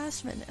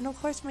underclassmen, and of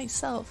course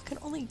myself could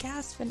only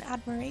gasp in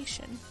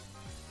admiration.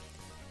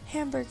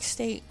 Hamburg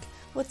steak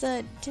with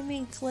a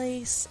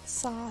demi-glace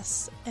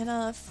sauce and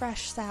a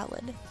fresh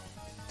salad.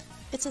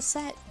 It's a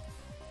set.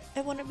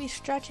 I wouldn't be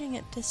stretching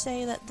it to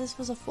say that this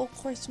was a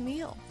full-course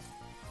meal.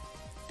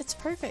 It's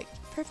perfect,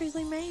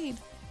 perfectly made.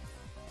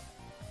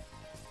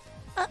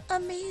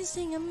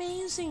 Amazing,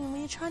 amazing,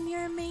 Mii-chan,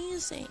 you're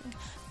amazing.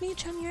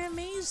 Mii-chan, you're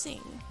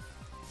amazing.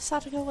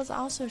 Satoko was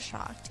also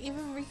shocked.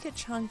 Even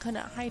Rika-chan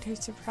couldn't hide her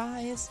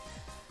surprise.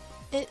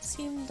 It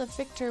seemed the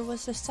victor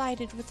was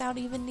decided without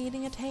even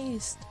needing a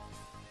taste.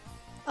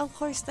 Of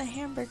course, the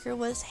hamburger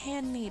was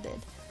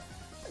hand-kneaded.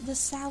 The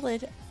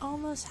salad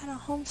almost had a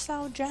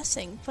home-style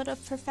dressing, but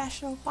of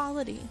professional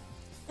quality.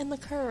 And the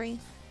curry,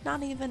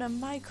 not even a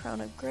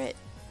micron of grit.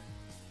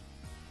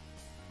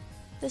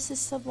 This is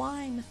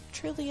sublime,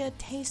 truly a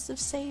taste to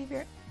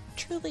savor.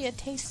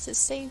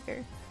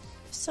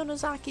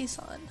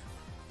 Sonozaki-san,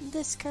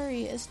 this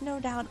curry is no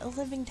doubt a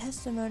living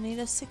testimony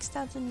to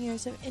 6,000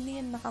 years of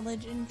Indian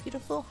knowledge and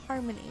beautiful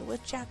harmony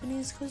with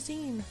Japanese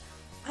cuisine.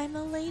 I'm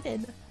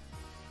elated.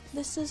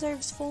 This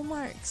deserves full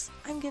marks.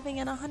 I'm giving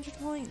it 100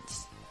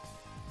 points.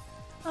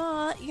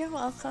 You're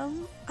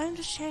welcome. I'm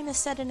just trying to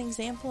set an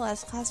example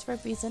as class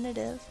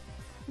representative.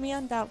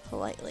 Mion bowed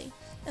politely,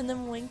 and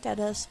then winked at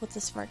us with a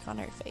smirk on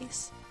her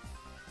face.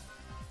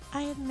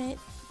 I admit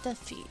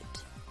defeat.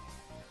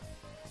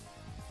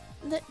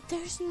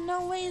 There's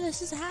no way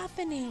this is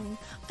happening.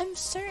 I'm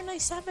certain I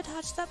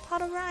sabotaged that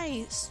pot of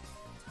rice.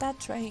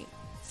 That's right.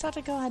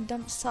 Satoko had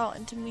dumped salt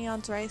into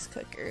Mion's rice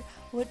cooker,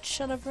 which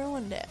should have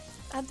ruined it.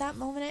 At that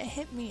moment it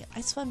hit me.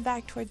 I swam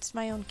back towards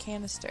my own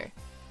canister.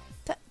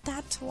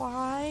 That's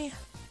why...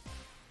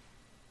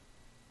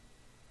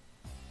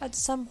 At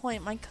some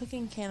point, my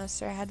cooking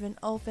canister had been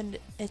opened,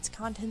 its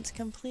contents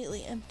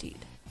completely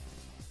emptied.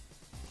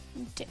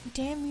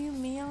 Damn you,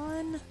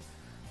 Mion!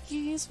 You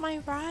used my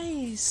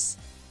rice!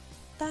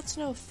 That's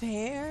no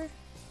fair!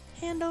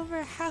 Hand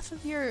over half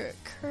of your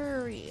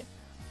curry!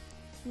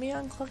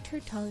 Mion clucked her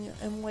tongue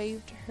and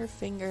waved her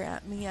finger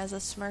at me as a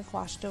smirk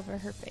washed over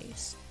her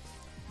face.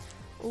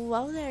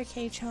 Well there,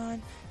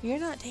 K-chan, you're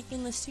not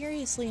taking this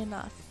seriously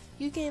enough.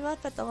 You gave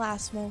up at the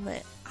last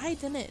moment. I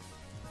didn't.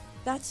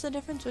 That's the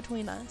difference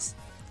between us.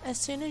 As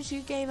soon as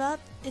you gave up,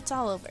 it's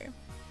all over.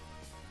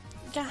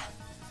 Gah.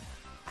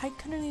 I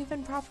couldn't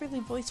even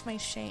properly voice my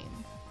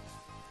shame.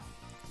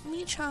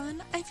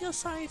 Mi-chan, I feel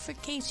sorry for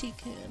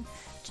Keiichi-kun.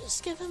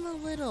 Just give him a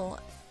little.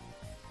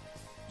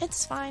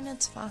 It's fine,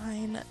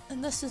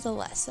 and this is a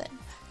lesson.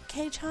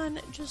 K-chan,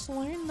 just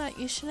learn that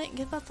you shouldn't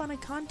give up on a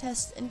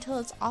contest until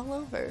it's all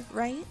over,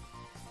 right?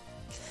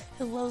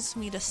 It loathes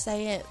me to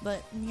say it,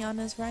 but Mion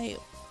is right.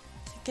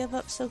 To give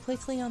up so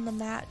quickly on the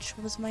match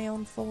was my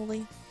own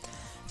folly.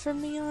 For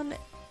Mion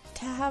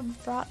to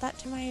have brought that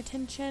to my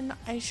attention,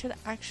 I should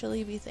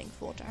actually be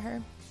thankful to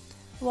her.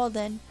 Well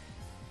then,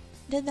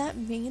 did that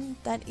mean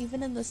that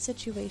even in this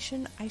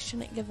situation, I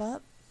shouldn't give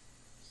up?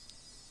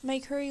 My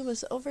curry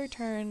was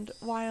overturned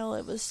while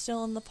it was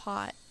still in the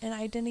pot, and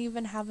I didn't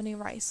even have any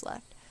rice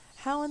left.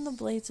 How in the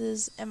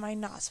blazes am I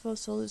not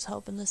supposed to lose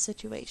hope in this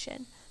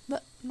situation?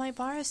 But my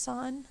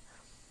Bara-san,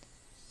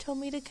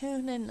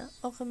 Tomita-kun and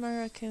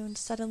Okamura-kun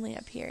suddenly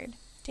appeared.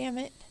 Damn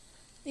it.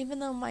 Even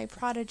though my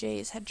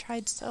protégés had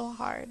tried so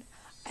hard,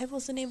 I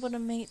wasn't able to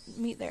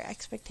meet their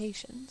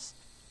expectations.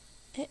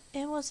 It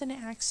was an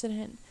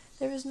accident.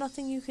 There was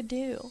nothing you could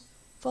do.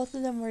 Both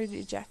of them were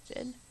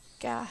dejected.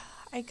 Gah,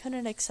 I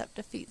couldn't accept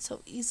defeat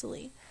so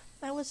easily.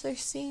 I was their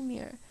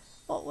senior.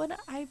 What would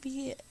I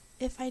be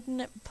if I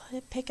didn't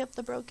pick up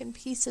the broken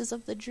pieces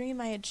of the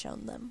dream I had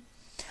shown them?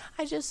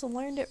 I just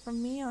learned it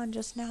from Mion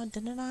just now,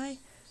 didn't I?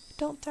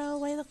 Don't throw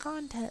away the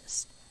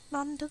contest.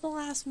 Not until the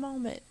last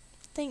moment.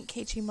 Think,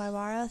 Keiichi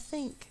Maibara,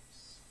 think.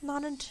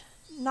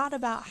 Not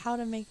about how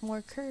to make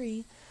more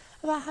curry,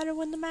 about how to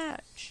win the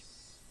match.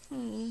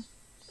 I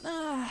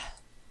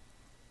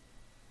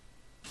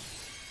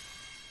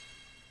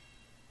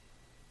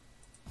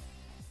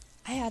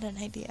had an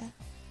idea.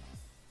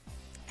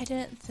 I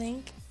didn't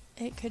think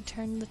it could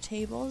turn the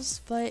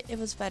tables, but it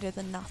was better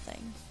than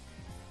nothing.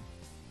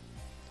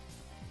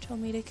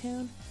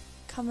 Tomita-kun,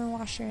 come and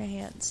wash your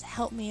hands.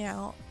 Help me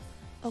out.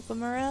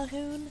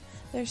 Okamura-kun,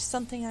 there's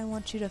something I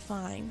want you to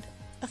find.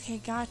 Okay,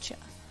 gotcha.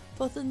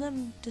 Both of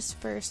them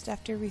dispersed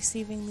after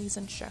receiving these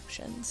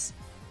instructions.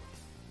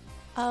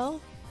 Oh?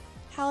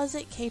 How is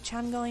it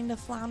Kei-chan going to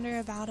flounder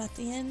about at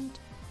the end?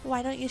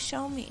 Why don't you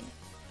show me?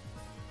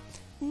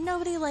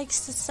 Nobody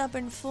likes the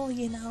stubborn fool,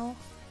 you know.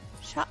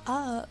 Shut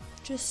up.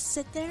 Just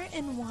sit there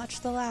and watch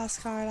the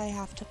last card I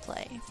have to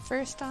play.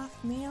 First off,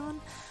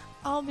 Mion,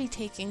 I'll be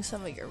taking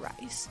some of your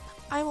rice.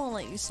 I won't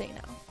let you say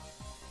no.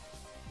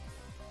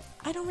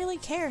 I don't really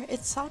care.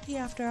 It's salty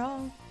after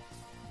all.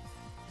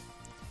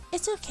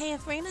 It's okay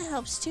if Reina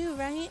helps too,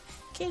 right?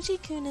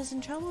 Keiichi-kun is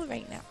in trouble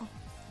right now.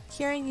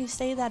 Hearing you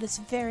say that is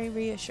very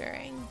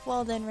reassuring.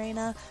 Well then,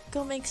 Reina,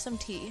 go make some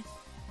tea.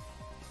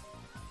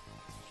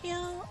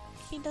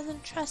 He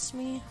doesn't trust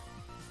me.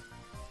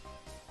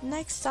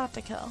 Next,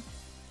 Satoko.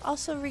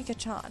 Also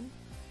Rika-chan.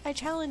 I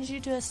challenge you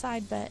to a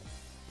side bet.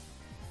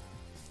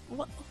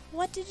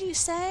 What did you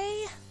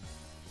say?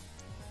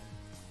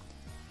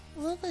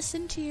 We'll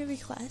listen to your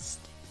request.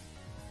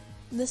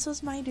 This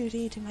was my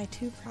duty to my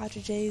two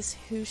protégés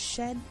who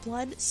shed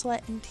blood,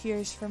 sweat, and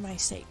tears for my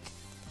sake.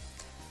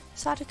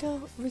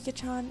 Satoko,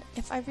 Rika-chan,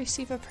 if I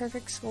receive a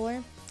perfect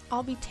score,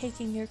 I'll be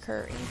taking your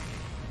curry.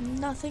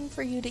 Nothing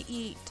for you to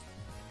eat.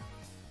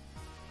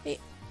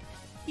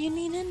 You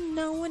need to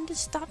know when to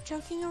stop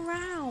joking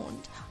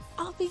around.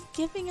 I'll be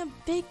giving a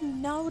big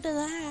no to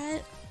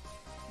that.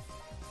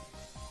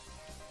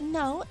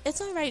 No,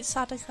 it's alright,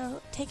 Satoko.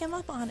 Take him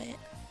up on it.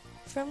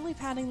 Firmly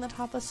patting the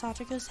top of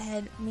Satoko's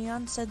head,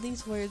 Mion said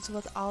these words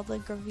with all the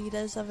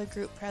gravitas of a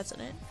group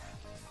president.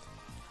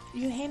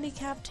 You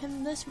handicapped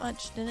him this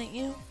much, didn't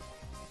you?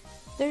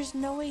 There's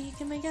no way he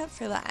can make up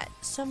for that,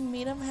 so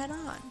meet him head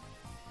on.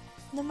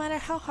 No matter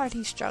how hard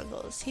he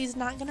struggles, he's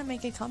not gonna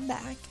make a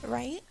comeback,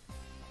 right?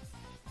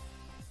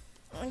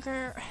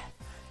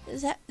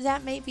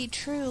 That may be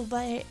true,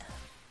 but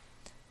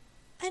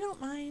I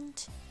don't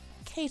mind.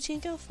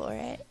 Keiichi, go for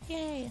it.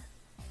 Yay.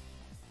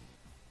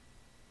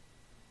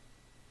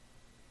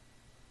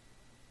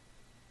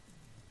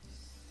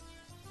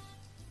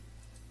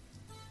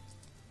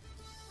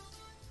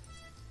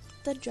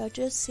 The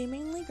judges,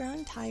 seemingly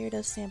growing tired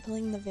of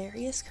sampling the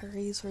various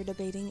curries, were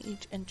debating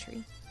each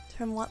entry.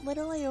 From what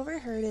little I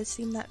overheard, it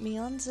seemed that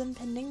Mion's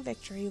impending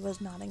victory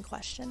was not in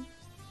question.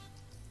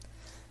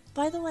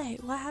 By the way,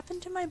 what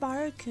happened to my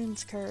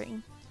Bara-kun's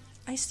curry?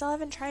 I still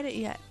haven't tried it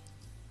yet.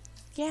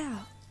 Yeah,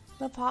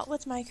 the pot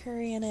with my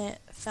curry in it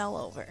fell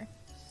over.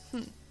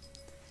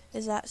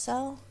 Is that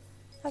so?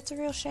 That's a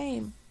real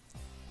shame.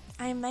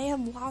 I may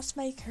have lost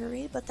my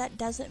curry, but that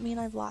doesn't mean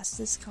I've lost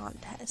this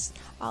contest.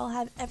 I'll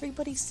have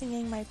everybody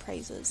singing my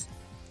praises.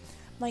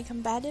 My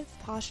combative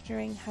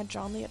posturing had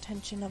drawn the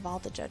attention of all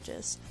the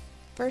judges.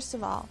 First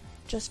of all,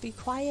 just be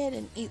quiet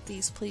and eat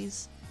these,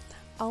 please.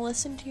 I'll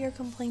listen to your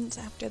complaints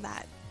after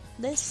that.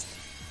 This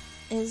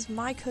is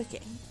my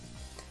cooking.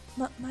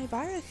 My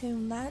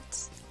Barakun,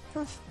 that's...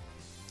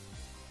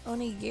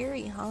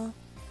 Onigiri, huh?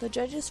 The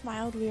judges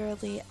smiled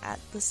wearily at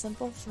the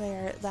simple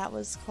fare that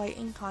was quite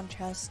in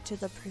contrast to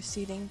the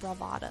preceding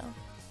bravado.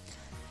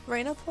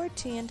 Reina poured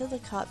tea into the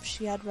cup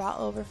she had brought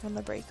over from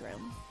the break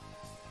room.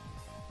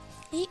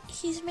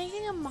 He's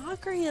making a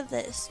mockery of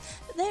this.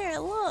 There,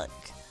 look!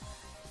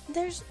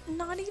 There's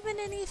not even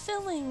any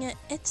filling.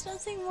 It's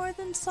nothing more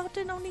than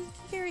salted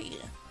onigiri.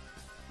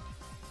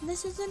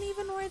 This isn't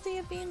even worthy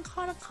of being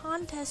called a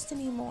contest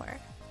anymore.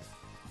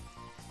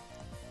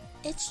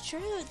 It's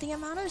true, the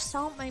amount of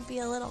salt might be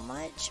a little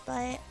much,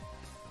 but...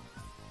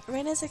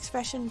 Reina's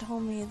expression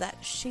told me that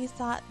she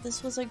thought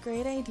this was a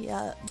great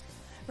idea.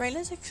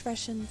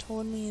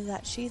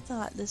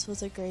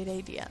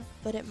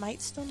 But it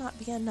might still not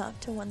be enough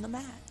to win the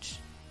match.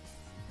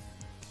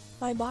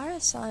 My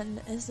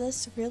Bara-san, is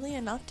this really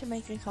enough to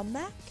make a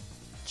comeback?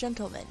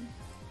 Gentlemen,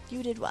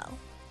 you did well.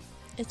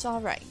 It's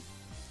alright.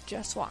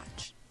 Just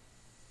watch.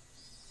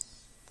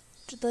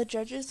 The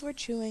judges were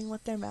chewing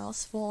with their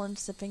mouths full and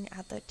sipping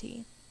at their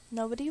tea.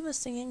 Nobody was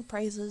singing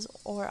praises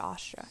or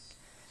awestruck.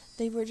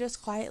 They were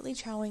just quietly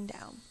chowing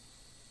down.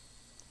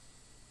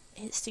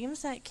 It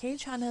seems that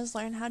Ch.2 has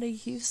learned how to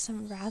use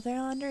some rather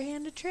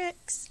underhanded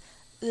tricks.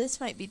 This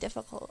might be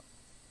difficult.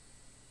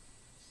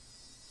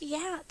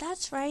 Yeah,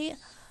 that's right.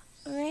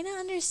 Reina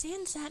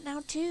understands that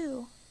now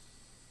too.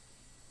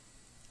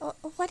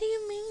 What do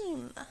you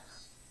mean?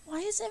 Why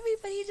is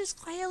everybody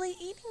just quietly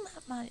eating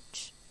that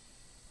much?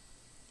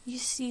 You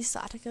see,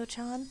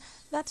 Satoko-chan,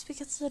 that's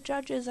because the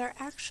judges are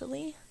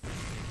actually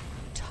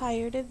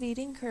tired of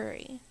eating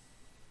curry.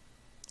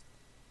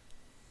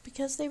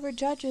 Because they were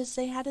judges,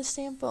 they had to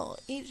sample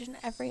each and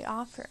every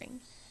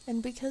offering.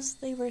 And because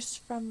they were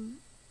from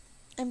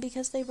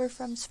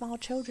small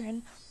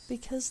children,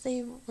 because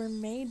they were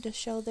made to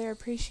show their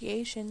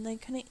appreciation, they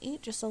couldn't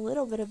eat just a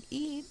little bit of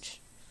each.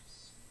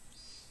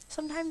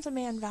 Sometimes a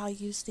man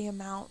values the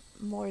amount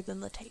more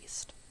than the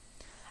taste.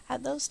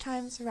 At those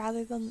times,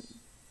 rather than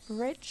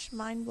rich,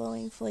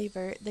 mind-blowing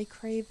flavor, they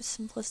crave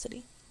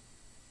simplicity.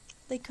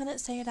 They couldn't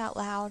say it out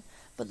loud,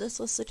 but this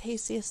was the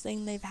tastiest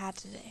thing they've had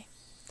today.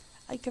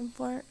 I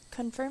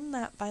confirmed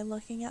that by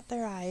looking at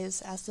their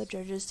eyes as the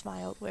judges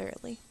smiled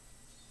wearily.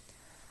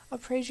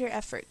 Appraise your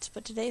efforts,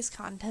 but today's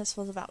contest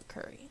was about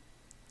curry.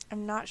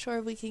 I'm not sure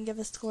we can give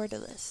a score to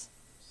this.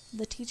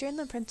 The teacher and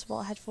the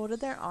principal had folded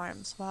their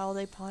arms while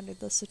they pondered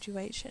the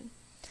situation.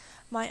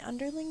 My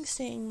underling,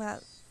 seeing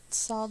that,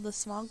 saw the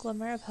small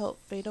glimmer of hope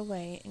fade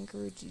away and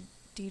grew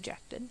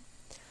dejected.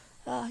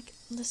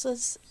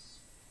 Was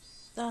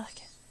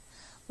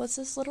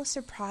this little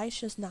surprise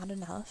just not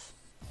enough?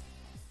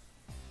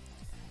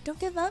 Don't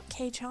give up,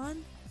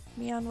 Ch.2,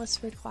 Mion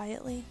whispered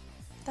quietly.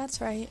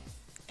 That's right.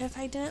 If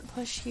I didn't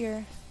push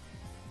here...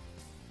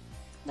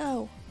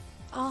 No,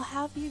 I'll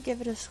have you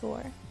give it a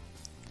score.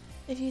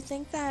 If you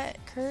think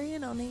that curry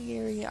and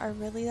onigiri are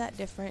really that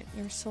different,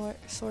 you're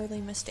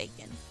sorely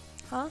mistaken.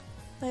 Huh?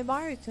 My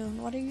Barakun,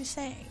 what are you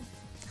saying?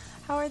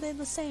 How are they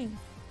the same?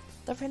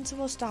 The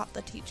principal stopped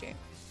the teacher.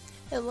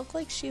 It looked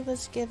like she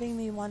was giving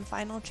me one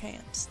final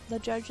chance. The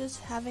judges,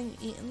 having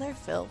eaten their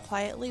fill,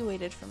 quietly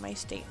waited for my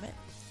statement.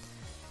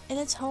 In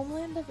its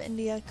homeland of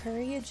India,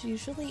 curry is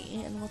usually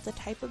eaten with a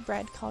type of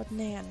bread called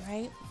naan,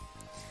 right?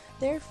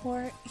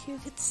 Therefore, you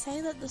could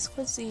say that this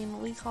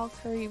cuisine we call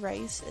curry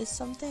rice is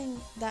something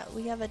that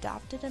we have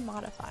adopted and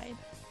modified.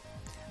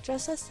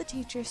 Just as the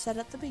teacher said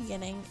at the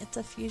beginning, it's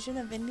a fusion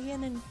of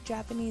Indian and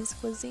Japanese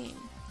cuisine.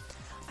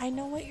 I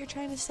know what you're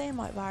trying to say,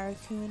 my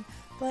Barakun,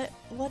 but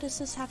what does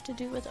this have to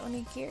do with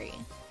onigiri?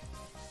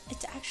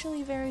 It's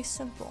actually very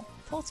simple.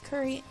 Both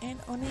curry and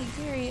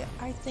onigiri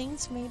are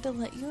things made to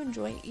let you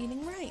enjoy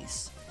eating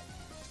rice.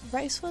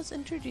 Rice was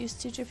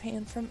introduced to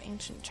Japan from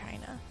ancient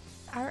China.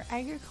 Our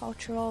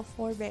agricultural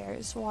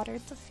forebears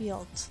watered the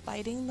fields,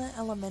 fighting the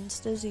elements,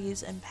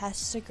 disease, and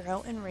pests to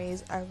grow and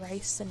raise our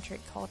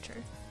rice-centric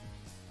culture.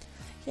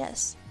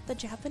 Yes, the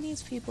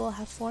Japanese people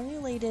have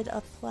formulated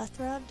a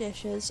plethora of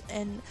dishes,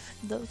 and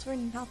those were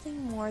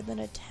nothing more than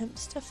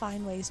attempts to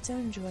find ways to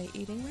enjoy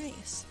eating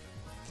rice.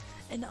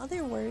 In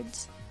other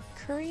words,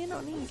 curry and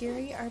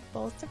onigiri are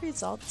both the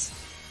results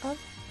of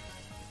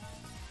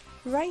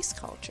rice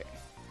culture.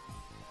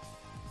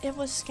 It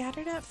was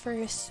scattered at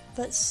first,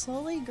 but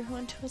slowly grew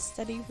into a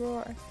steady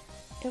roar.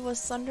 It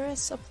was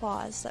thunderous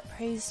applause that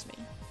praised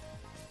me.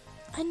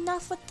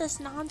 Enough with this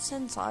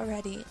nonsense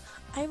already.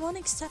 I won't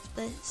accept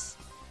this.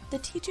 The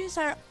teachers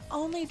are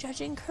only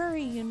judging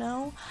curry, you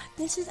know.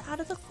 This is out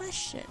of the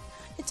question.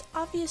 It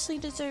obviously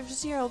deserves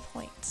 0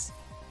 points.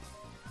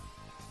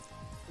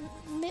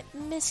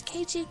 Miss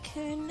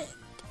Keiichi-kun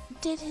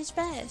did his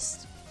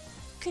best.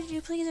 Could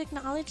you please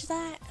acknowledge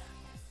that?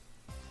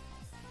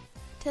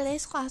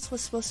 Today's class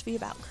was supposed to be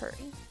about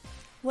curry.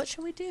 What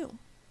shall we do?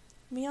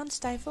 Mion,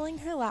 stifling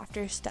her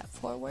laughter, stepped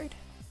forward.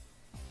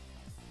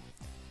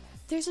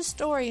 There's a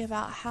story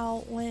about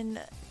how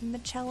when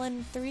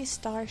Michelin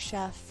 3-star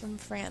chef from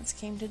France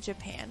came to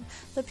Japan,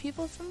 the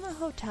people from the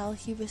hotel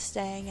he was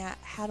staying at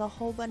had a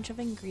whole bunch of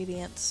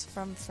ingredients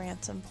from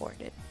France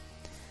imported.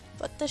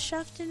 But the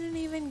chef didn't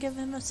even give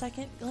him a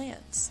second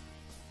glance.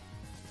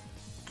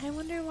 I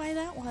wonder why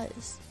that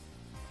was.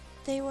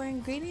 They were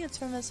ingredients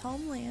from his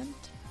homeland.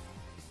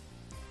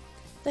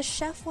 The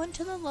chef went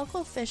to the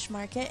local fish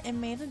market and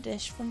made a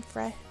dish from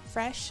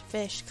fresh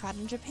fish caught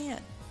in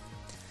Japan.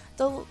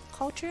 The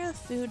culture of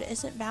food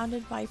isn't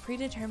bounded by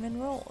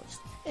predetermined rules.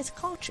 It's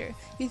culture.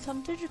 You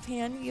come to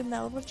Japan, you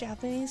meld with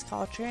Japanese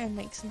culture and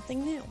make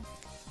something new.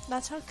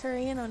 That's how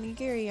curry and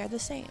onigiri are the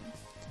same.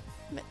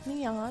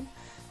 Mion,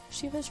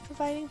 she was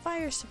providing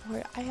fire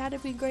support. I had to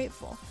be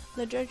grateful.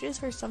 The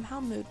judges were somehow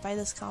moved by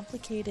this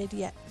complicated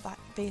yet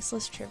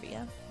baseless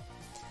trivia.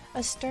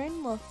 A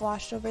stern look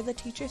washed over the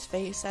teacher's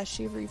face as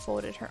she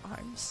refolded her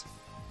arms.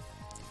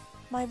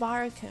 My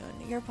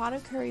Barakun, your pot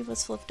of curry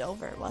was flipped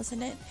over,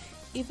 wasn't it?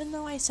 Even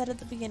though I said at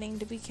the beginning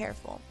to be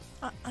careful.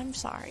 I'm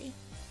sorry.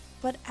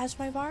 But as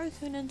my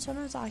Barakun and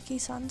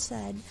Sonozaki-san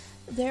said,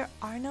 there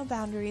are no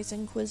boundaries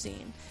in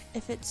cuisine.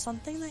 If it's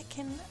something that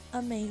can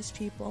amaze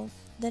people,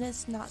 then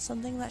it's not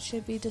something that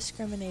should be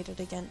discriminated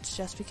against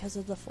just because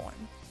of the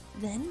form.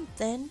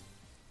 Then...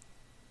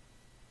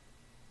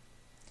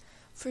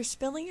 For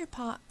spilling your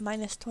pot,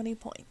 minus 20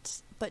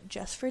 points. But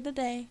just for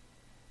today,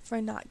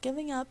 for not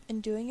giving up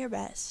and doing your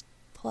best,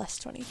 plus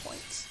 20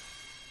 points.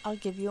 I'll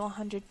give you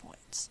 100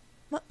 points.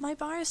 My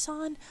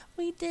Bara-san,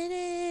 we did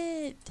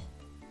it!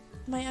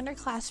 My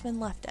underclassmen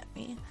laughed at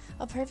me.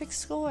 A perfect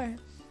score.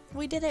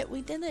 We did it.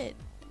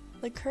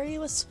 The curry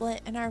was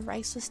split and our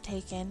rice was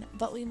taken,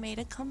 but we made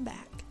a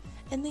comeback.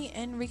 In the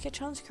end,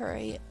 Rika-chan's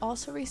curry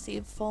also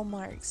received full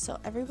marks, so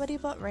everybody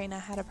but Reina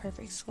had a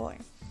perfect score.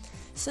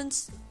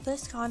 Since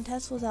this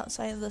contest was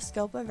outside of the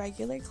scope of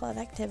regular club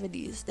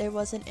activities, there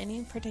wasn't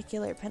any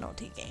particular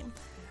penalty game.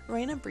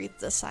 Reina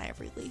breathed a sigh of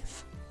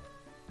relief.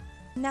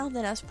 Now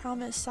then, as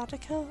promised,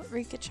 Satoko,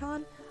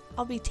 Rika-chan,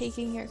 I'll be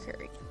taking your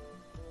curry.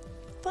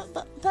 But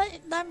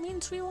that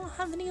means we won't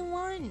have any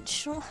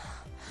lunch.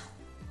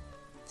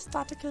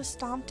 Satoko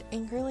stomped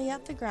angrily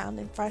at the ground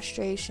in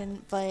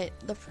frustration, but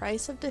the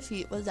price of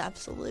defeat was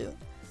absolute.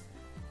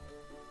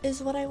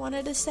 Is what I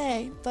wanted to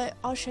say, but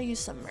I'll show you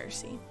some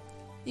mercy.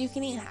 You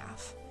can eat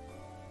half.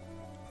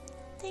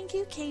 Thank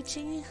you,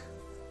 Keiichi.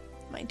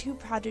 My two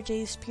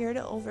prodigies peered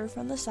over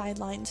from the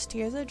sidelines,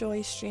 tears of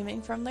joy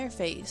streaming from their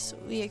face.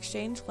 We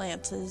exchanged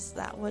glances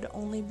that would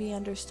only be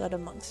understood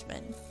amongst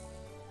men.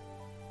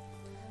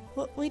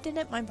 We did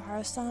it, my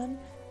Bara-san.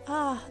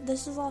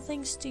 This is all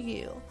thanks to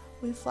you.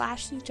 We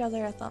flashed each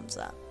other a thumbs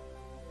up.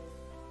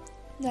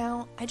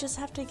 Now, I just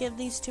have to give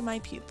these to my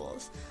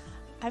pupils.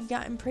 I've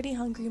gotten pretty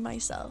hungry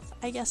myself.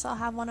 I guess I'll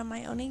have one of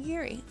my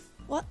onigiri.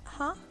 What?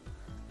 Huh?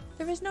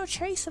 There was no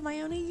trace of my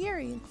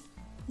onigiri.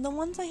 The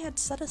ones I had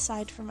set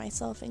aside for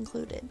myself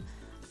included.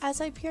 As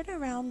I peered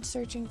around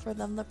searching for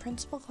them, the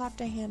principal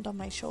clapped a hand on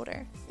my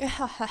shoulder.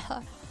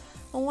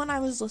 When I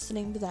was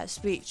listening to that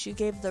speech, you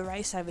gave the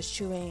rice I was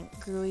chewing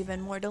grew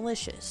even more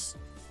delicious.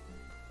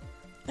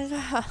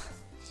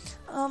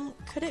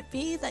 Could it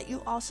be that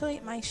you also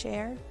ate my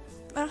share?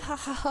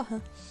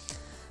 The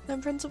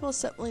principal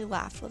simply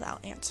laughed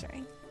without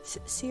answering.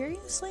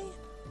 Seriously?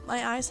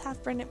 My eyes half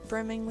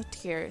brimming with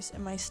tears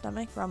and my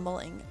stomach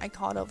rumbling, I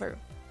called over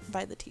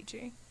by the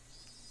teacher.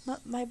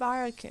 My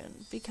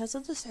Barakun, because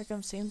of the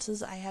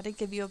circumstances, I had to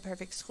give you a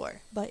perfect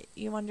score, but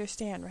you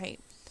understand, right?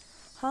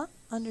 Huh?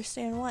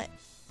 Understand what?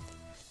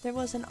 There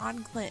was an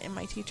odd glint in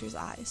my teacher's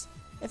eyes.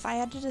 If I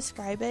had to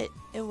describe it,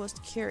 it was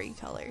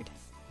curry-colored.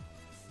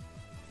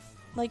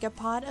 Like a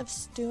pot of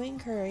stewing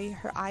curry,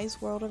 her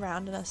eyes whirled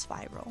around in a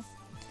spiral.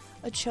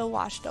 A chill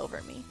washed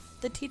over me.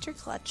 The teacher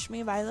clutched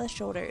me by the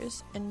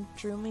shoulders and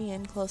drew me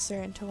in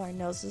closer until our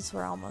noses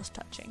were almost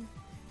touching.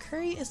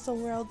 Curry is the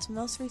world's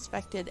most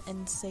respected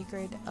and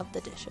sacred of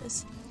the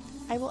dishes.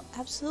 I will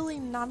absolutely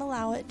not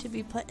allow it to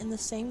be put in the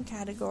same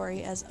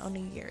category as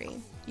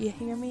onigiri. You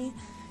hear me?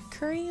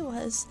 Curry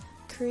was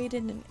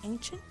created in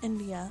ancient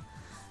India,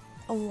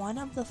 one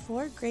of the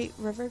 4 great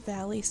river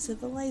valley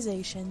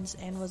civilizations,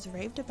 and was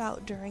raved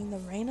about during the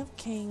reign of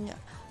King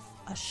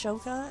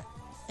Ashoka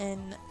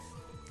and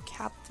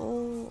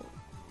Kapilavatthu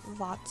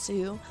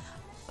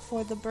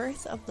for the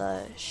birth of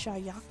the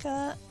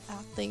Shayaka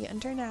at the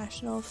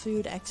International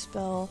Food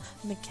Expo.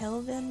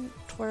 McKelvin,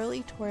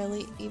 twirly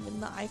twirly, even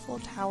the Eiffel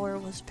Tower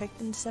was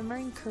picked in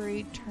simmering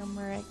curry,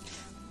 turmeric.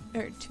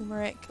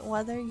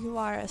 Whether you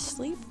are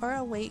asleep or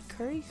awake,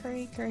 curry.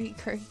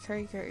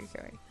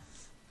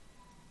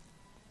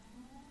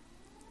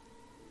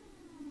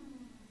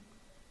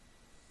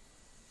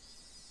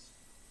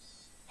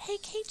 Hey,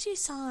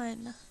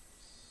 Keiichi-san!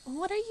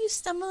 What are you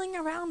stumbling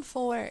around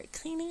for?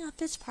 Cleaning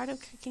up is part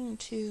of cooking,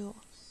 too.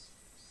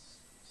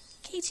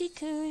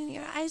 Keiichi-kun,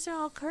 your eyes are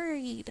all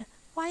curried.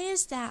 Why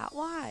is that?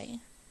 Why?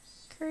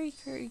 Curry.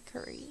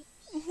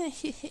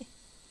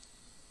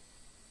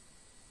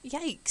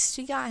 Yikes,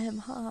 she got him,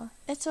 huh?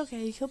 It's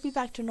okay, he'll be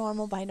back to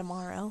normal by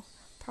tomorrow.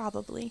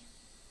 Probably.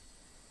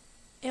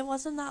 It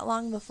wasn't that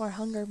long before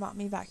hunger brought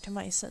me back to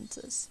my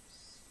senses.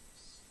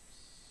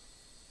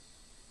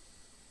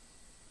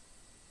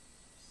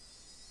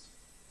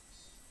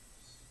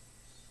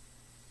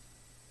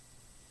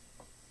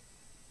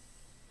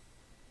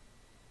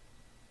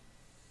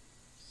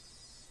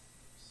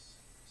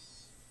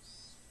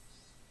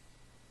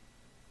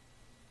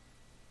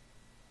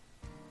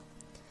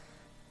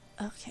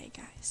 Okay,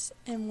 guys,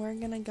 and we're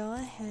gonna go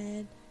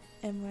ahead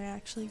and we're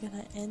actually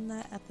gonna end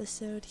that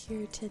episode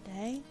here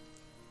today.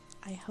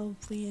 I hope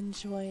we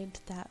enjoyed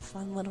that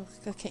fun little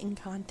cooking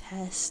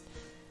contest,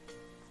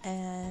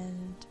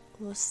 and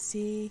we'll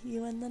see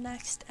you in the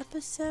next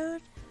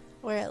episode,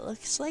 where it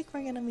looks like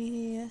we're gonna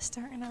be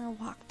starting our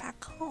walk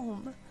back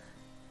home.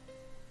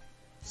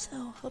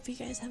 So, hope you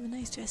guys have a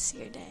nice rest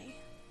of your day.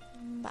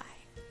 Bye.